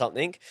get at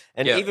something.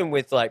 And even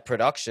with like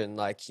production,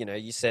 like, you know,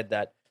 you said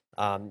that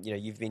you know,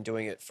 you've been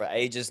doing it for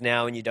ages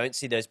now and you don't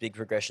see those big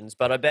progressions.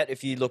 But I bet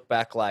if you look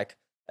back like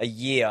a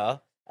year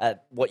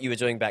at what you were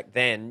doing back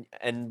then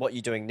and what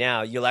you're doing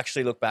now, you'll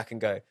actually look back and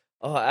go,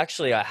 oh,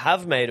 actually I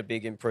have made a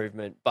big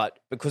improvement, but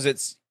because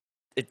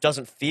it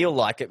doesn't feel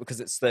like it because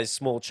it's those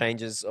small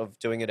changes of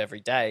doing it every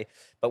day.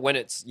 But when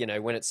it's, you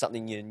know, when it's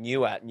something you're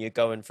new at and you're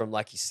going from,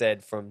 like you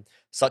said, from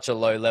such a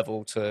low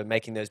level to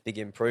making those big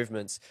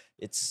improvements,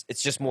 it's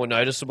just more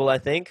noticeable, I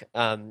think.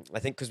 I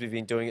think because we've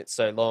been doing it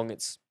so long,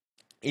 it's,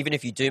 even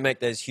if you do make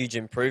those huge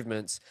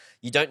improvements,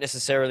 you don't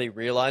necessarily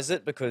realize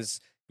it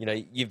because, you know,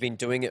 you've been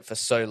doing it for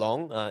so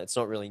long. It's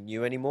not really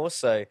new anymore.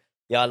 So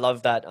yeah, I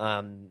love that.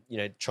 You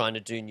know, trying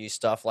to do new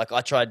stuff. Like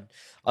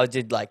I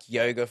did like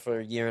yoga for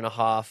a year and a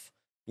half.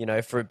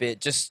 for a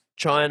bit, just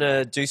trying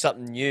to do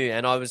something new.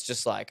 And I was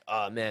just like,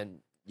 oh man,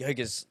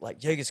 yoga's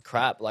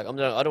crap. Like I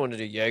don't want to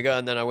do yoga.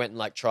 And then I went and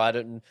like tried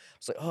it, and I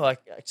was like,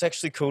 oh, it's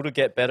actually cool to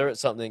get better at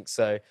something.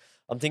 So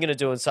I'm thinking of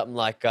doing something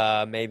like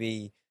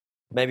maybe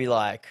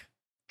like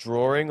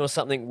drawing or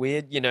something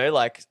weird.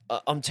 Like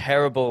I'm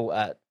terrible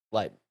at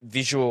like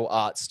visual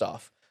art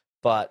stuff,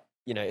 but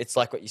it's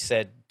like what you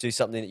said, do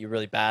something that you're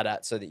really bad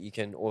at so that you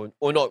can, or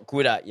not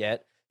good at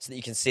yet, so that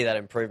you can see that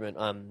improvement.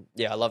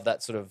 Yeah, I love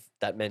that sort of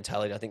that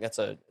mentality. I think that's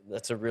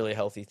a really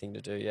healthy thing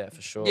to do. Yeah,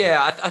 for sure.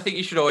 Yeah, I think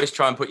you should always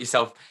try and put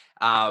yourself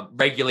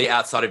regularly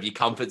outside of your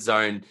comfort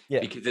zone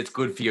because it's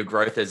good for your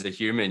growth as a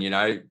human.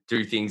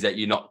 Do things that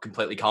you're not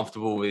completely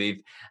comfortable with,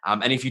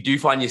 and if you do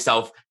find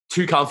yourself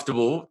too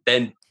comfortable,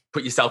 then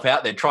put yourself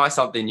out there. Try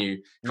something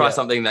new. Try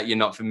something that you're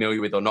not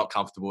familiar with or not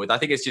comfortable with. I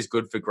think it's just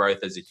good for growth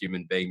as a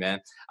human being, man.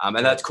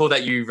 And that's cool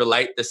that you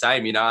relate the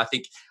same. I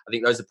think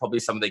those are probably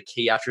some of the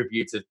key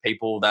attributes of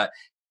people that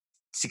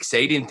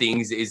succeed in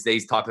things is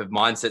these type of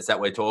mindsets that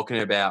we're talking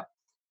about.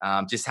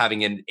 Just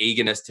having an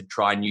eagerness to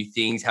try new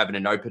things, having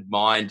an open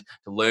mind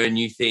to learn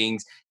new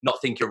things,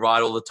 not think you're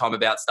right all the time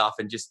about stuff,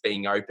 and just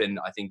being open.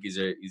 I think is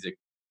a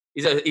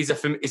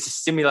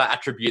similar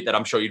attribute that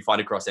I'm sure you'd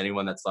find across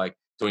anyone that's like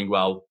doing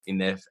well in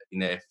their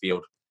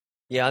field.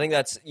 Yeah, I think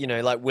that's,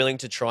 like willing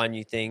to try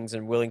new things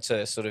and willing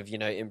to sort of,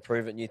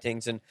 improve at new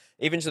things. And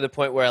even to the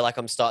point where like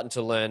I'm starting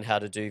to learn how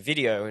to do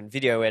video and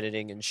video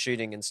editing and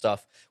shooting and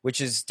stuff,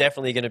 which is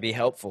definitely going to be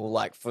helpful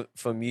like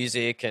for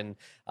music and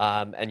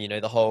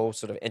the whole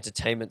sort of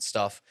entertainment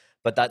stuff.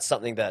 But that's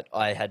something that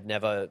I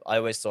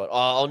always thought,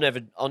 oh,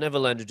 I'll never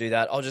learn to do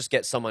that. I'll just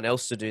get someone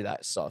else to do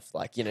that stuff.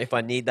 Like, if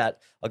I need that,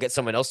 I'll get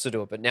someone else to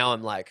do it. But now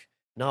I'm like,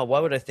 no, why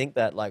would I think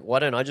that? Like, why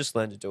don't I just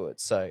learn to do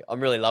it? So I'm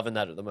really loving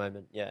that at the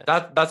moment. Yeah.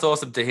 That's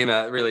awesome to hear.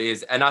 It really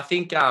is. And I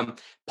think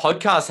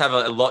podcasts have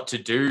a lot to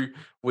do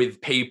with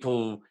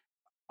people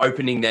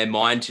opening their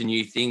mind to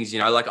new things.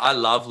 Like I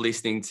love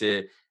listening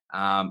to,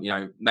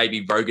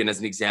 maybe Rogan as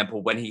an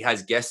example, when he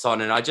has guests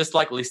on, and I just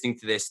like listening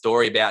to their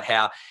story about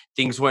how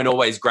things weren't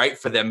always great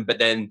for them, but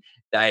then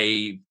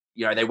they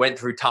went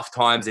through tough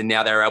times and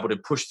now they're able to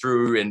push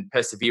through and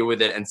persevere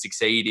with it and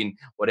succeed in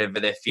whatever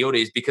their field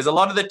is. Because a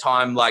lot of the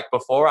time, like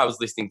before I was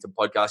listening to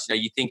podcasts,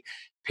 you think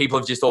people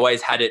have just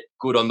always had it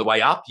good on the way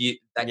up.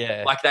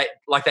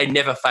 Like they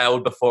never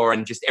failed before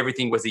and just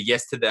everything was a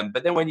yes to them.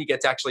 But then when you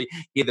get to actually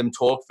hear them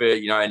talk for,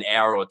 an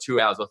hour or 2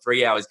 hours or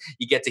 3 hours,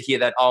 you get to hear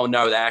that, oh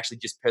no, they actually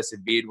just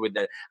persevered with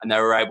it and they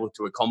were able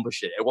to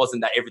accomplish it. It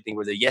wasn't that everything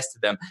was a yes to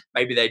them.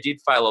 Maybe they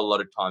did fail a lot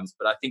of times,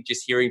 but I think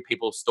just hearing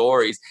people's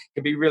stories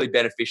can be really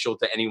beneficial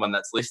to anyone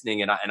that's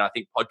listening. And I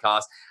think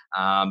podcasts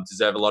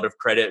deserve a lot of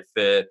credit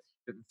for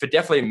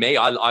definitely me.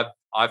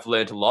 I've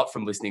learned a lot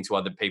from listening to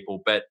other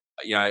people, but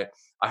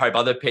I hope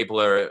other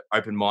people are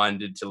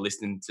open-minded to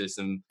listening to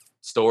some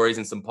stories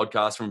and some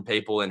podcasts from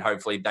people, and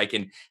hopefully they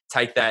can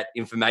take that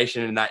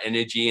information and that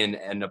energy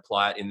and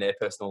apply it in their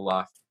personal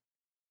life.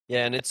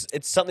 Yeah, and it's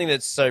something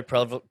that's so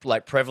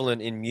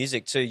prevalent in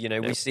music too.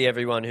 We see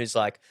everyone who's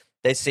like,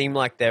 they seem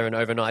like they're an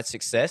overnight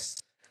success.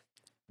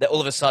 That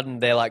all of a sudden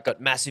they're like got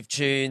massive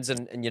tunes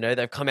and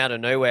they've come out of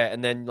nowhere,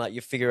 and then like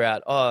you figure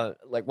out,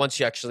 like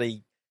once you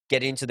actually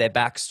get into their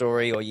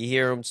backstory or you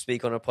hear them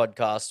speak on a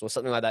podcast or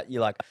something like that,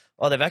 you're like,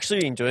 oh, they've actually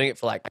been doing it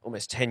for like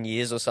almost 10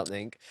 years or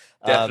something.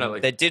 Definitely.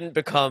 They didn't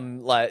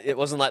become like, it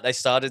wasn't like they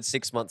started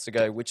 6 months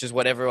ago, which is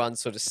what everyone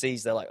sort of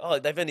sees. They're like, oh,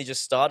 they've only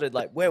just started.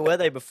 Like, where were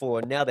they before?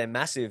 And now they're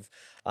massive.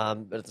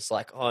 But it's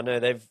like, oh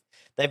no,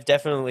 they've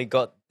definitely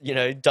got,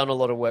 done a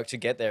lot of work to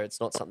get there. It's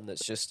not something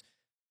that's just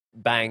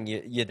bang,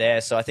 you're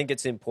there. So I think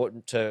it's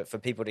important for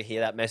people to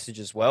hear that message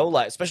as well,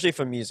 like especially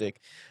for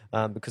music,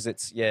 because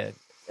it's,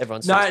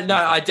 everyone's no,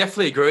 I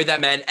definitely agree with that,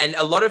 man. And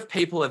a lot of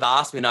people have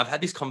asked me, and I've had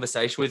this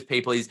conversation with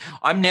people, is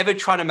I'm never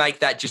trying to make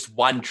that just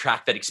one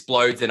track that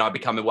explodes and I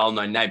become a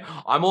well-known name.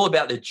 I'm all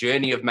about the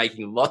journey of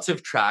making lots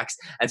of tracks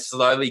and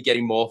slowly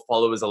getting more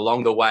followers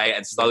along the way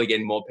and slowly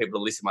getting more people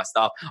to listen to my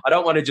stuff. I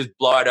don't want to just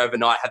blow it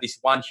overnight, have this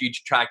one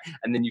huge track,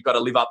 and then you've got to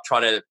live up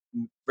trying to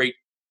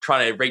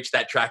reach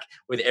that track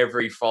with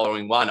every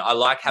following one. I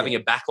like having a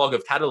backlog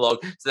of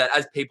catalog so that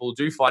as people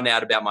do find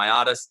out about my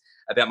artist,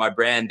 about my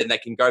brand, then they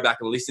can go back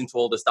and listen to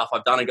all the stuff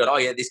I've done and go, oh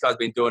yeah, this guy's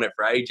been doing it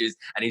for ages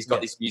and he's got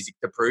this music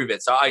to prove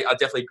it. So I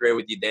definitely agree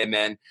with you there,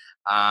 man.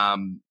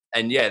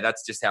 And yeah,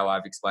 that's just how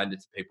I've explained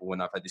it to people when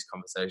I've had this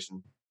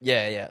conversation.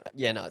 Yeah,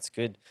 no, it's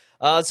good.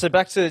 So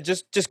back to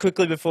just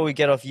quickly before we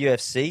get off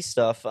UFC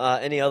stuff,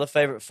 any other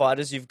favorite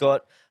fighters you've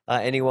got?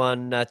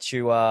 Anyone that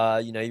you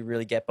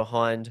really get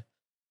behind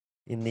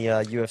in the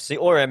UFC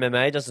or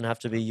MMA? Doesn't have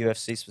to be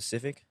UFC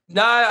specific.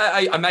 No,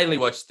 I mainly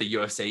watch the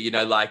UFC.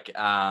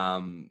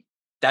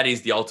 That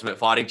is the Ultimate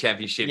Fighting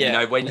Championship.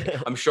 Yeah. When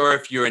I'm sure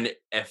if you're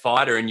a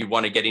fighter and you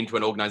want to get into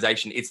an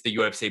organization, it's the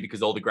UFC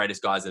because all the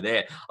greatest guys are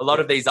there. A lot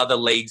of these other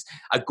leagues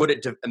are good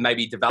at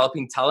maybe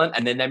developing talent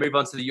and then they move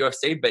on to the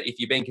UFC. But if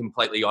you're being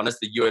completely honest,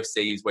 the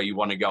UFC is where you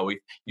want to go if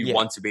you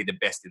want to be the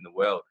best in the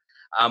world.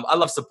 I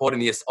love supporting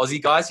the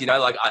Aussie guys. You know,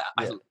 like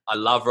I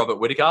love Robert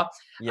Whittaker.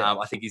 Yeah.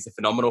 I think he's a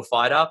phenomenal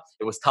fighter.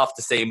 It was tough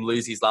to see him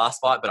lose his last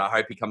fight, but I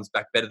hope he comes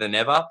back better than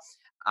ever.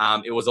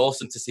 It was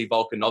awesome to see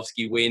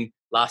Volkanovski win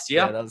last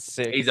year. Yeah, that was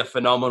sick. He's a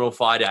phenomenal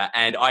fighter,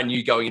 and I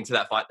knew going into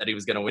that fight that he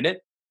was going to win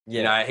it. Yeah.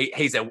 You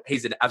know,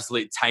 he's an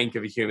absolute tank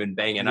of a human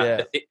being. And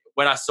Yeah.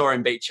 when I saw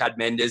him beat Chad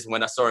Mendes,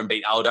 when I saw him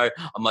beat Aldo,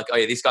 I'm like, oh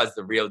yeah, this guy's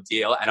the real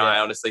deal. And I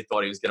honestly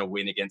thought he was going to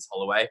win against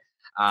Holloway.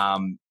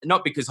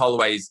 Not because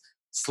Holloway's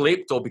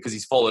slipped or because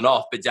he's fallen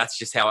off, but that's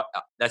just how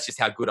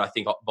good I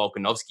think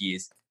Volkanovski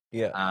is.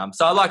 Yeah.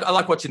 So I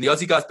like watching the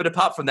Aussie guys, but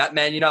apart from that,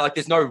 man, you know, like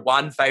there's no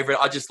one favorite.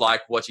 I just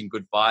like watching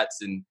good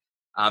fights, and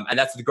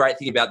that's the great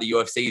thing about the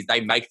UFC is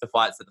they make the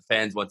fights that the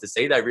fans want to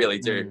see. They really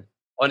do.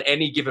 On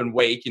any given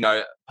week, you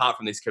know, apart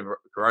from this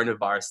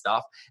coronavirus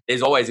stuff,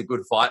 there's always a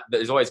good fight.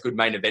 There's always a good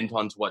main event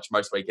on to watch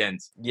most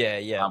weekends.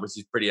 Yeah. Which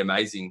is pretty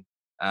amazing.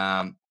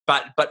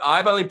 But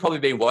I've only probably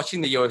been watching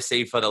the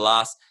UFC for the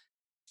last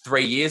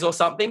 3 years or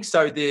something.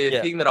 So the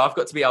thing that I've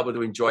got to be able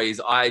to enjoy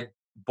is I've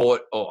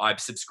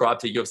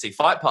subscribed to UFC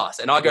Fight Pass,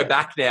 and I go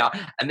back now,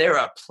 and there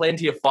are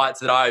plenty of fights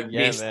that I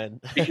missed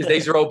because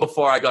these are all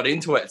before I got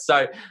into it.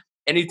 So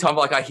anytime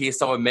like I hear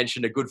someone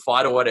mention a good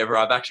fight or whatever,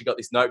 I've actually got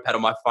this notepad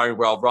on my phone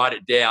where I'll write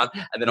it down,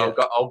 and then I'll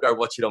go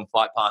watch it on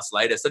Fight Pass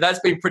later. So that's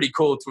been pretty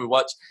cool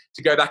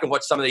to go back and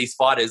watch some of these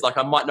fighters. Like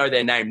I might know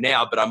their name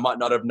now, but I might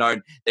not have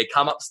known their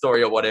come up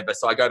story or whatever.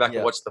 So I go back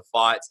and watch the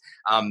fights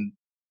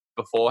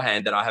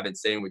beforehand that I haven't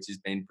seen, which has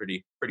been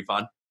pretty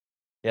fun.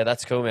 Yeah,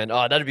 that's cool, man.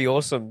 Oh, that'd be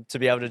awesome to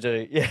be able to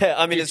do. Yeah,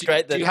 I mean, it's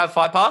great that. Do you have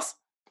Fight Pass?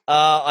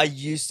 I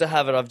used to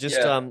have it. I've just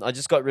I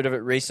just got rid of it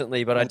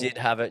recently, but I did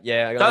have it.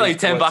 Yeah, it's only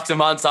 $10 a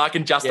month, so I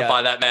can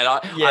justify that, man.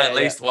 I at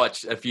least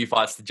watch a few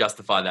fights to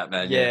justify that,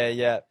 man.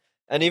 Yeah.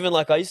 And even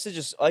like I used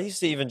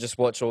to even just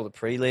watch all the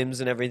prelims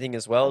and everything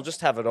as well.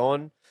 Just have it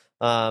on,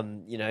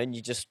 you know, and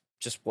you just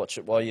watch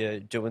it while you're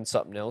doing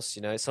something else.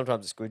 You know,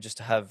 sometimes it's good just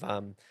to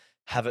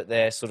have it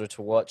there, sort of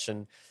to watch,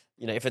 and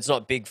you know, if it's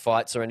not big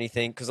fights or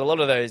anything, because a lot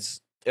of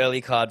those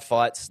early card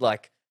fights,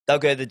 like, they'll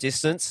go the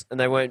distance and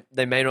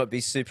they may not be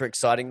super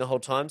exciting the whole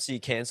time. So you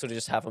can sort of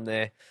just have them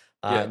there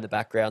in the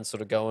background,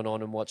 sort of going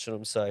on and watching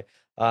them. So,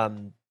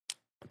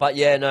 but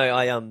yeah, no,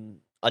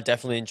 I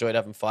definitely enjoyed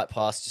having Fight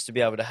Pass just to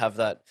be able to have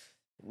that.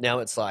 Now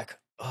it's like,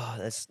 oh,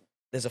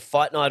 there's a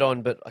fight night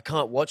on, but I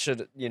can't watch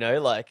it, you know,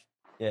 like,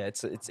 yeah,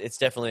 it's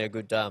definitely a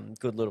good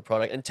little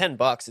product, and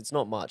 $10, it's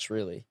not much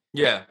really.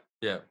 Yeah.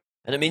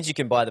 And it means you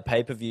can buy the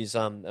pay-per-views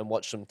and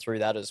watch them through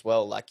that as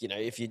well. Like, you know,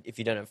 if you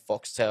don't have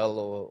Foxtel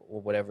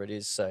or whatever it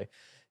is. So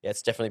yeah,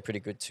 it's definitely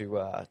pretty good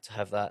to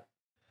have that.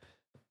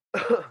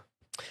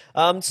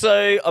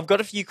 So I've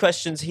got a few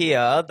questions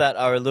here that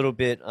are a little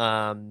bit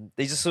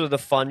these are sort of the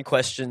fun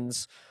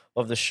questions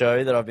of the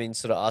show that I've been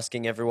sort of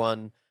asking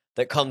everyone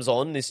that comes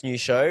on this new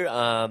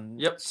show.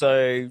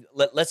 So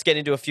let's get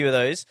into a few of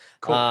those.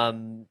 Cool.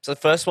 So the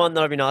first one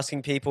that I've been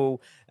asking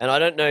people, and I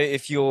don't know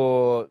if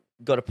you're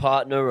got a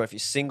partner or if you're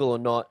single or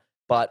not,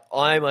 but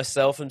I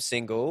myself am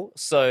single.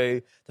 So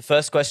the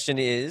first question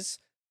is,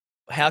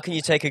 how can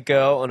you take a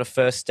girl on a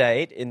first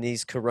date in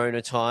these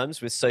corona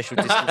times with social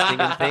distancing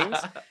and things?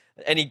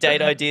 Any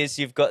date ideas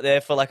you've got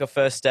there for like a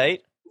first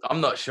date?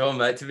 I'm not sure,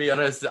 mate. To be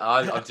honest,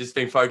 I've just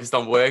been focused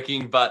on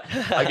working, but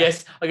I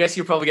guess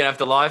you're probably gonna have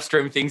to live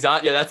stream things,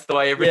 aren't you? That's the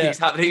way everything's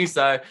happening.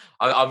 So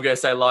I'm gonna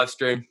say live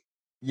stream.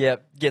 Yeah,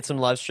 get some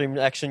live stream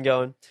action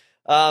going.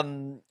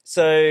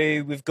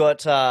 So we've got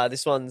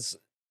this one's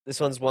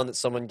one that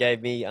someone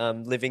gave me.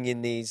 Living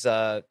in these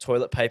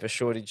toilet paper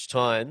shortage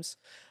times,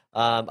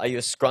 are you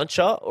a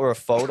scruncher or a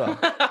folder?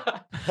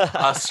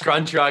 A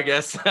scruncher, I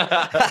guess.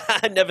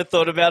 I never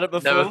thought about it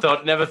before.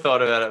 Never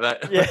thought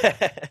about it,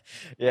 mate.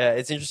 Yeah.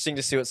 It's interesting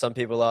to see what some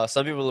people are.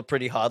 Some people are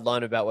pretty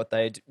hardline about what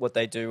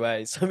they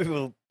do. Some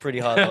people are pretty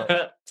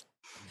hardline.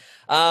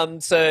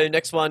 So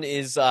next one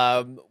is,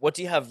 what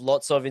do you have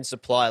lots of in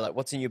supply? Like,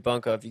 what's in your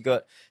bunker? Is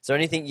there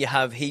anything you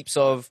have heaps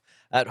of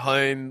at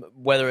home,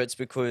 whether it's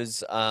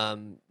because,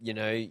 you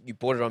know, you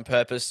bought it on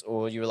purpose,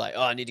 or you were like,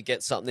 oh, I need to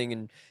get something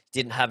and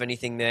didn't have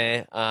anything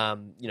there.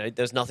 You know,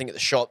 there's nothing at the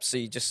shop, so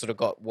you just sort of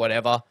got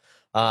whatever.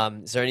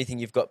 Is there anything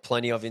you've got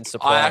plenty of in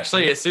supply? I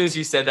actually, as soon as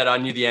you said that, I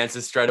knew the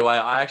answer straight away.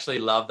 I actually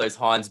love those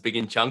Heinz Big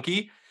and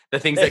Chunky. The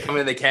things that come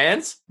in the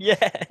cans.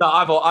 Yeah. So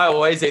I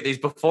always eat these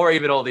before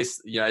even all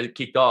this, you know,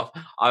 kicked off.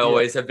 I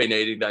always have been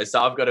eeating those. So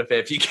I've got a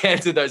fair few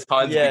cans of those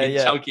Heinz Big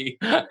and Chunky.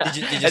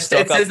 Did you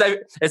stock up?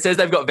 It says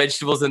they've got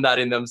vegetables and that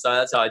in them. So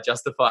that's how I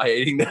justify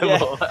eating them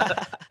all.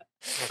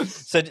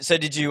 So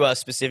did you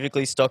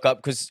specifically stock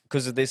up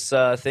because of this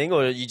thing,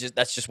 or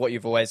that's just what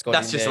you've always got?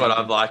 That's just what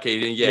I like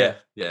eating.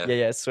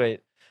 Yeah.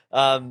 Sweet.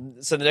 So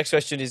the next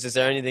question is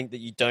there anything that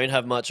you don't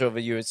have much of, or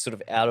you're sort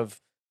of out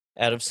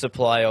of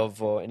supply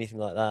of, or anything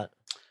like that?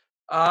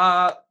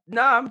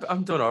 No,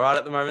 I'm doing all right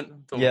at the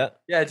moment.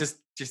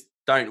 Just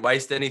don't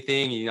waste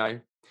anything. You know,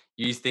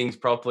 use things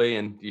properly,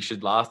 and you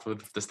should last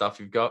with the stuff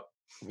you've got.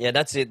 Yeah,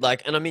 that's it.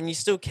 Like, and I mean, you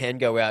still can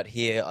go out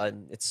here,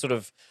 and it's sort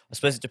of, I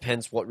suppose it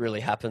depends what really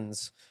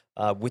happens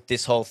with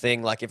this whole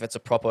thing. Like, if it's a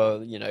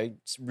proper, you know,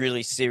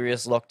 really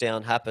serious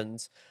lockdown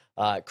happens,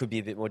 it could be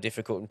a bit more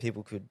difficult, and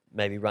people could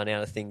maybe run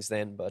out of things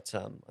then. But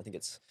I think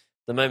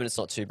the moment it's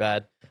not too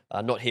bad.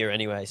 Not here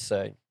anyway.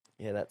 So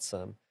yeah, that's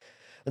And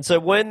so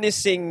when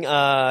this thing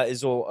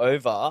is all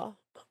over,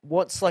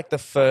 what's like the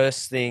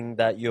first thing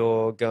that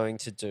you're going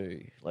to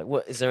do? Like,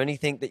 what is there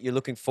anything that you're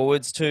looking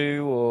forwards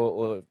to,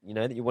 or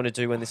that you want to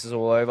do when this is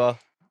all over?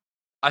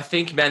 I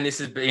think, man, this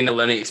has been a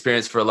learning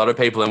experience for a lot of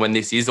people. And when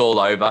this is all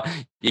over,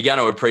 you're going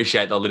to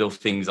appreciate the little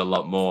things a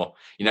lot more.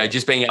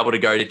 Just being able to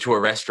go to a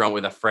restaurant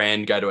with a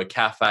friend, go to a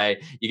cafe,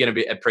 you're going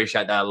to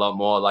appreciate that a lot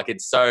more. Like,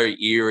 it's so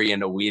eerie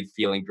and a weird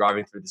feeling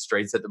driving through the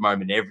streets at the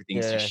moment.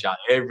 Everything's just shut.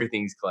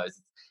 Everything's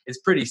closed. It's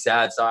pretty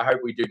sad. So I hope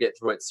we do get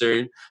through it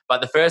soon.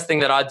 But the first thing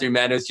that I do,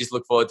 man, is just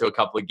look forward to a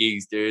couple of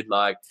gigs, dude.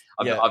 Like,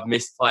 I've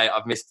missed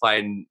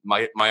playing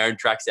my own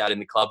tracks out in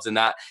the clubs and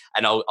that,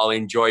 and I'll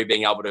enjoy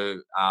being able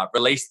to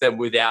release them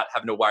without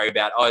having to worry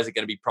about, is it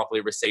going to be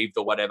properly received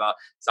or whatever.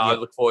 So I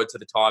look forward to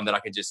the time that I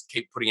can just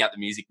keep putting out the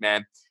music,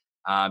 man.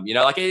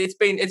 Like it's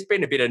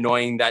been a bit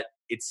annoying that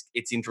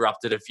it's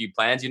interrupted a few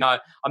plans.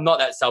 I'm not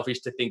that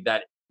selfish to think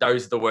that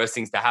those are the worst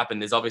things to happen.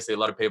 There's obviously a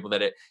lot of people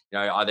that are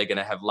either going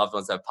to have loved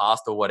ones that have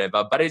passed or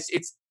whatever. But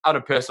it's on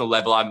a personal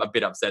level, I'm a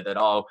bit upset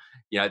that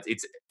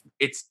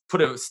it's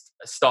put a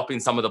stop in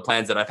some of the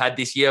plans that I've had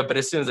this year. But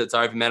as soon as it's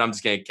over, man, I'm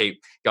just going to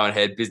keep going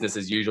ahead, business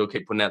as usual,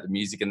 keep putting out the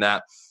music and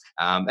that.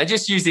 And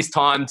just use this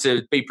time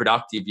to be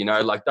productive,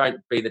 like don't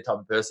be the type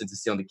of person to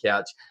sit on the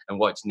couch and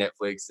watch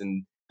Netflix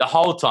and the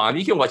whole time.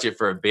 You can watch it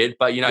for a bit,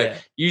 but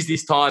use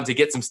this time to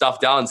get some stuff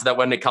done so that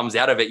when it comes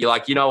out of it, you're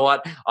like, you know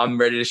what, I'm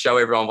ready to show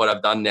everyone what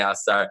I've done now.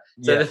 So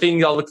the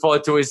thing I'll look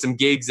forward to is some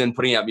gigs and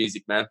putting out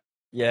music, man.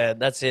 Yeah,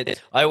 that's it.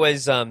 I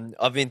always,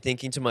 I've been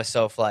thinking to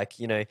myself, like,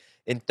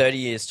 in 30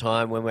 years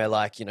time when we're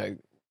like,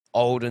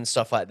 old and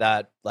stuff like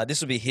that, like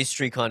this will be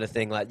history kind of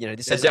thing. Like,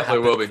 this has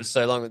definitely will be for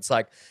so long. It's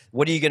like,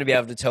 what are you going to be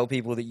able to tell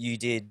people that you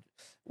did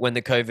when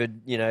the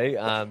COVID,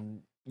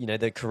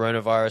 the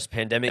coronavirus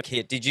pandemic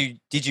hit? Did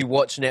you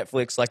watch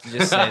Netflix like you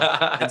just said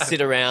and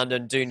sit around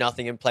and do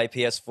nothing and play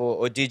PS4,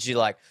 or did you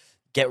like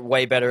get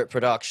way better at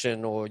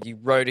production, or you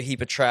wrote a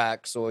heap of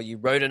tracks, or you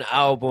wrote an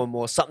album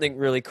or something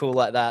really cool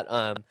like that?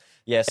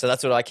 So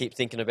that's what I keep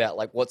thinking about,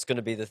 like what's going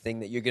to be the thing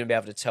that you're going to be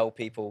able to tell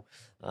people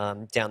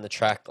down the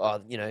track.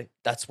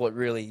 That's what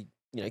really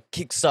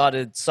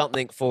kickstarted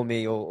something for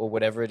me, or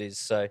whatever it is.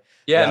 So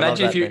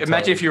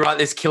imagine if you write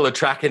this killer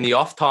track in the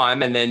off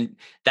time, and then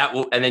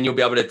you'll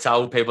be able to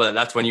tell people that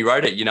that's when you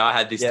wrote it. I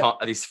had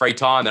this free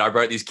time and I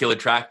wrote this killer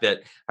track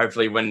that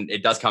hopefully when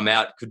it does come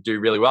out could do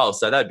really well.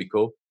 So that'd be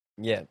cool.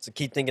 Yeah, so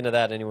keep thinking of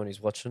that, anyone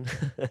who's watching.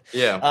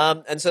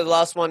 Yeah. And so the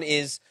last one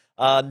is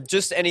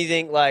just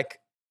anything, like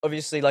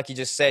obviously, like you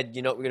just said,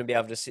 you're not going to be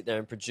able to sit there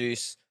and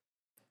produce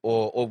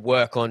or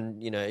work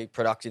on,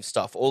 productive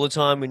stuff all the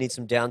time. We need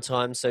some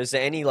downtime. So is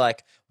there any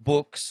like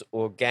books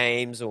or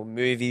games or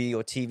movie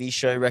or TV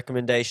show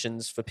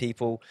recommendations for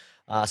people,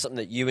 something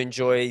that you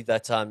enjoy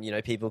that,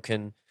 people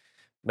can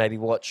maybe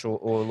watch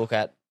or look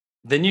at?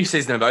 The new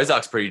season of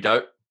Ozark's pretty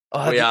dope.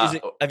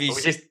 I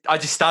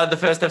just started the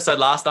first episode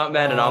last night,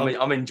 man, and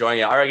I'm enjoying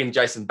it. I reckon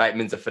Jason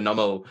Bateman's a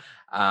phenomenal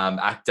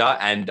actor,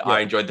 and I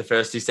enjoyed the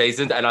first 2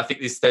 seasons, and I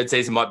think this 3rd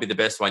season might be the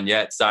best one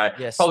yet. So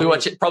probably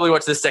watch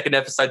the 2nd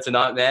episode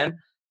tonight, man.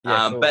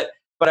 Cool.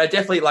 But I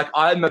definitely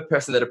I'm a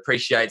person that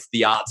appreciates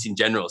the arts in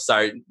general.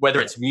 So whether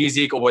it's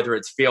music or whether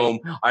it's film,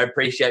 I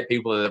appreciate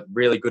people that are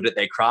really good at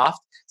their craft.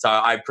 So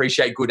I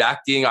appreciate good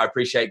acting. I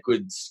appreciate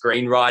good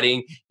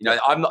screenwriting.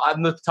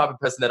 I'm the type of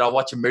person that I'll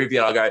watch a movie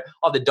and I'll go,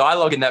 the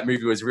dialogue in that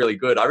movie was really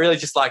good. I really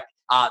just like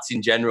arts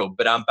in general.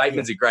 But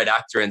Bateman's a great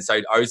actor, and so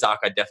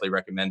Ozark I definitely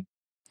recommend.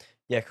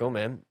 Yeah, cool,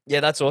 man.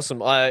 Yeah, that's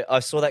awesome. I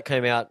saw that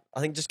came out.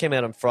 I think it just came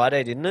out on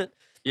Friday, didn't it?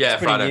 Yeah,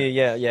 Friday.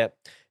 New.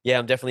 Yeah,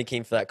 I'm definitely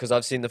keen for that because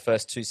I've seen the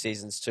first 2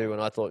 seasons too,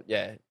 and I thought,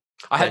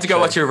 I had to go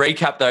watch a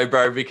recap though,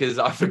 bro, because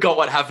I forgot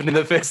what happened in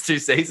the first 2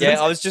 seasons.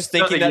 Yeah, I was just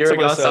thinking that to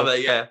myself.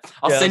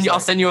 I'll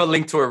send you a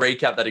link to a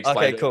recap that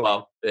explains it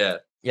well. Yeah.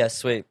 Yeah,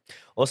 sweet.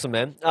 Awesome,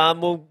 man.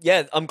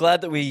 I'm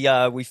glad that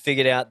we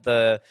figured out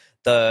the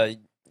the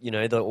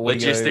audio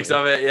logistics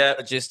of it. Yeah.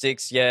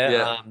 Logistics,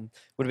 yeah.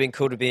 Would have been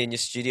cool to be in your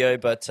studio,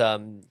 but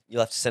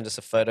you'll have to send us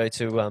a photo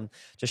to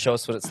show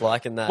us what it's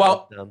like and that.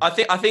 Well, I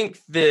think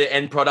the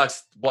end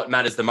product's what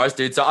matters the most,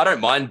 dude. So I don't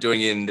mind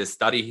doing it in the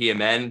study here,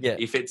 man. Yeah.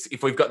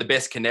 If we've got the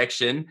best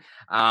connection,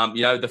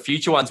 the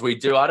future ones we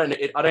do, I don't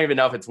even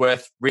know if it's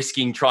worth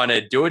risking trying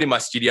to do it in my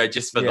studio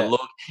just for the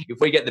look. If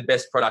we get the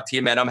best product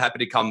here, man, I'm happy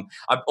to come.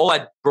 All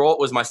I brought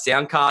was my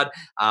sound card,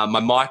 my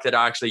mic that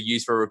I actually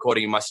use for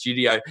recording in my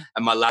studio,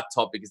 and my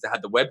laptop because they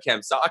had the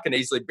webcam. So I can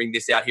easily bring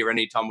this out here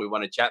anytime we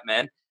want to chat,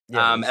 man.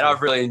 And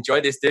I've really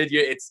enjoyed this, dude.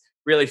 It's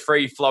really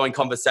free flowing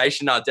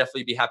conversation. I'll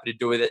definitely be happy to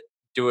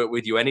do it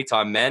with you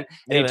anytime, man.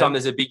 Anytime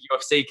there's a big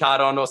UFC card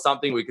on or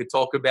something, we could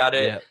talk about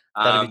it.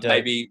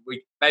 Maybe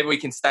we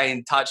can stay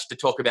in touch to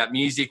talk about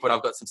music when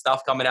I've got some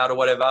stuff coming out or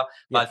whatever.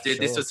 But dude,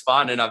 this was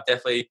fun, and I'm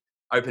definitely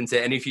open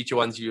to any future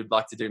ones you'd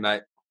like to do,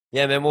 mate.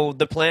 Yeah, man. Well,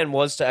 the plan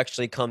was to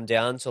actually come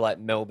down to like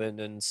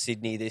Melbourne and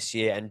Sydney this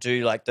year and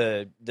do like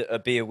the a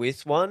beer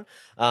with one,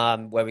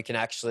 where we can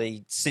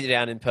actually sit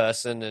down in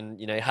person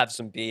and have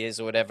some beers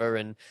or whatever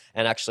and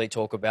actually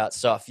talk about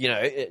stuff,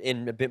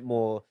 in a bit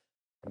more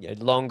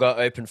longer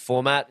open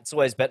format. It's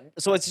always better.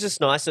 So it's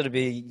just nicer to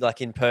be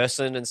like in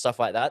person and stuff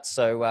like that.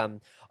 So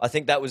I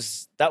think that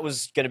was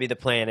going to be the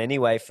plan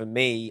anyway for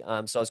me.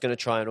 So I was going to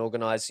try and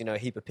organize a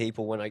heap of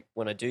people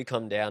when I do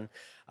come down.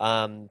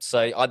 So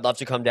I'd love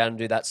to come down and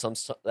do that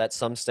at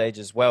some stage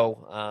as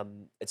well.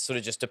 It sort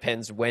of just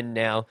depends when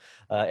now.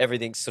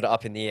 Everything's sort of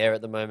up in the air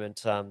at the moment.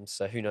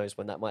 So who knows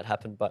when that might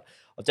happen? But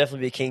I'll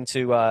definitely be keen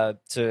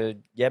to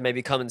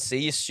maybe come and see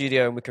your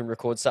studio and we can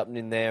record something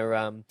in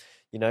there.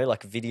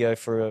 Like a video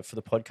for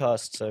the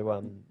podcast.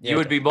 So You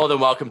would be more than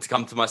welcome to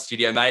come to my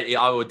studio, mate.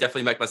 I will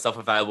definitely make myself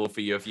available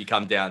for you if you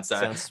come down. So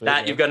sounds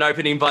sweet, you've got an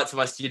open invite to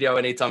my studio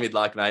anytime you'd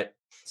like, mate.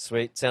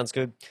 Sweet, sounds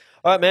good.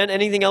 All right, man.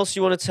 Anything else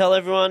you want to tell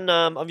everyone?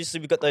 Obviously,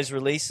 we've got those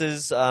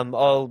releases.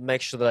 I'll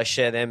make sure that I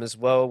share them as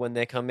well when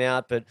they come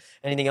out. But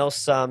anything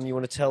else you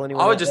want to tell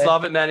anyone? I would just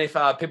love it, man, if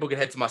people could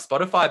head to my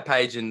Spotify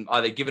page and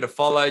either give it a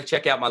follow,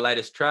 check out my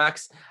latest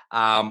tracks.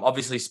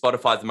 Obviously,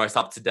 Spotify is the most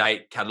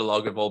up-to-date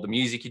catalog of all the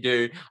music you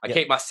do. I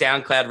keep my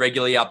SoundCloud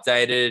regularly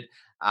updated.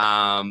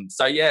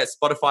 So yeah,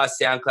 Spotify,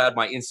 SoundCloud.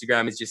 My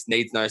Instagram is just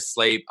needs no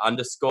sleep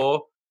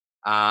 _.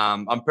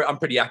 I'm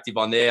pretty active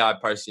on there. I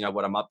post,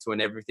 what I'm up to and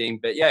everything.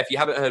 But yeah, if you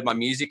haven't heard my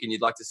music and you'd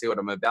like to see what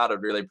I'm about,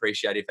 I'd really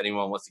appreciate if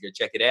anyone wants to go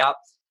check it out.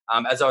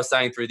 As I was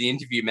saying through the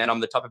interview, man, I'm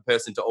the type of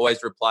person to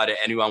always reply to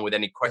anyone with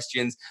any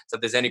questions. So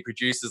if there's any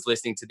producers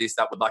listening to this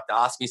that would like to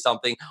ask me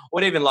something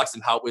or even like some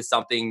help with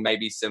something,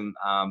 maybe some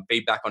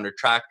feedback on a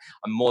track,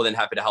 I'm more than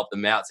happy to help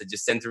them out. So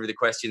just send through the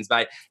questions,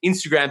 mate.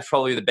 Instagram's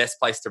probably the best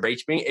place to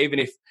reach me, even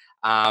if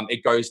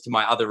it goes to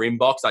my other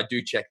inbox. I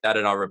do check that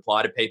and I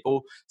reply to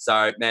people.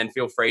 So, man,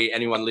 feel free.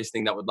 Anyone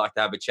listening that would like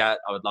to have a chat,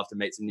 I would love to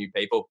meet some new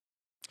people.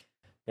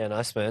 Yeah,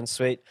 nice, man.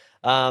 Sweet.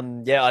 I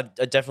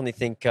definitely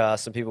think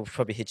some people will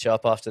probably hit you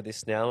up after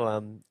this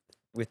now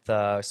with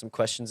some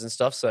questions and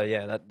stuff. So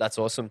yeah, that's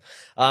awesome.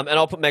 And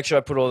I'll make sure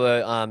I put all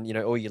the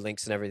all your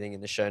links and everything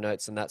in the show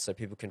notes and that so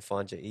people can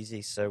find you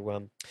easy. So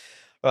all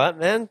right,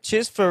 man.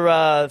 Cheers for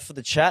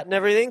the chat and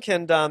everything.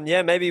 And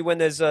maybe when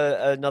there's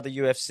another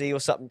UFC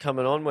or something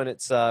coming on, when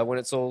it's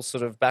all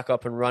sort of back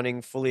up and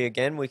running fully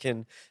again, we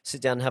can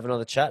sit down and have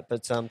another chat.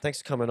 But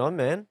thanks for coming on,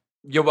 man.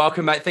 You're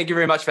welcome, mate. Thank you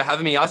very much for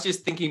having me. I was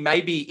just thinking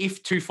maybe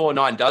if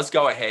 249 does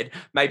go ahead,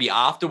 maybe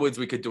afterwards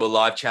we could do a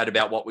live chat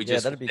about what we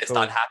just that'd be cool.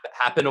 thought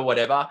happen or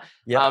whatever.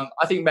 Yeah.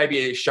 I think maybe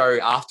a show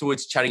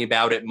afterwards chatting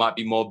about it might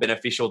be more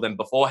beneficial than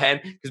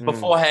beforehand because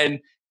beforehand,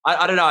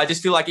 I don't know. I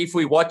just feel like if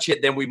we watch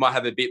it, then we might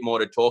have a bit more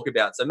to talk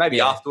about. So maybe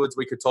afterwards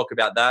we could talk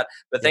about that.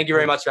 But thank you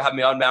very much for having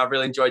me on, man. I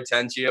really enjoyed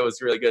chatting to you. It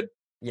was really good.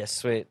 Yes,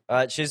 sweet. All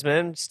right, cheers,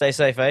 man. Stay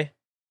safe, eh?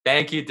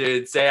 Thank you,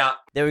 dude. See ya.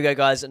 There we go,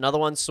 guys. Another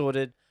one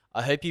sorted.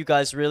 I hope you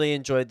guys really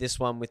enjoyed this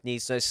one with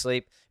Needs No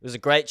Sleep. It was a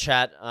great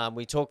chat.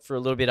 We talked for a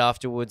little bit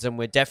afterwards, and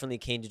we're definitely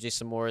keen to do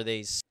some more of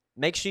these.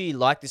 Make sure you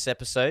like this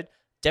episode.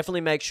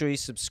 Definitely make sure you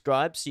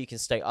subscribe so you can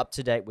stay up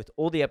to date with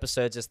all the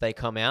episodes as they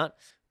come out.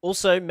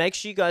 Also, make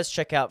sure you guys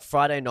check out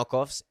Friday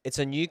Knockoffs. It's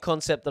a new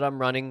concept that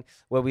I'm running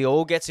where we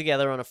all get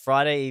together on a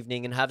Friday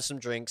evening and have some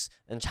drinks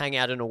and hang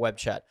out in a web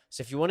chat.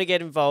 So if you want to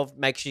get involved,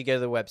 make sure you go to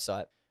the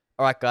website.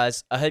 All right,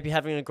 guys, I hope you're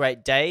having a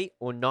great day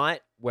or night,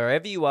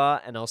 wherever you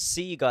are, and I'll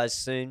see you guys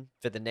soon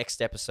for the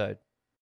next episode.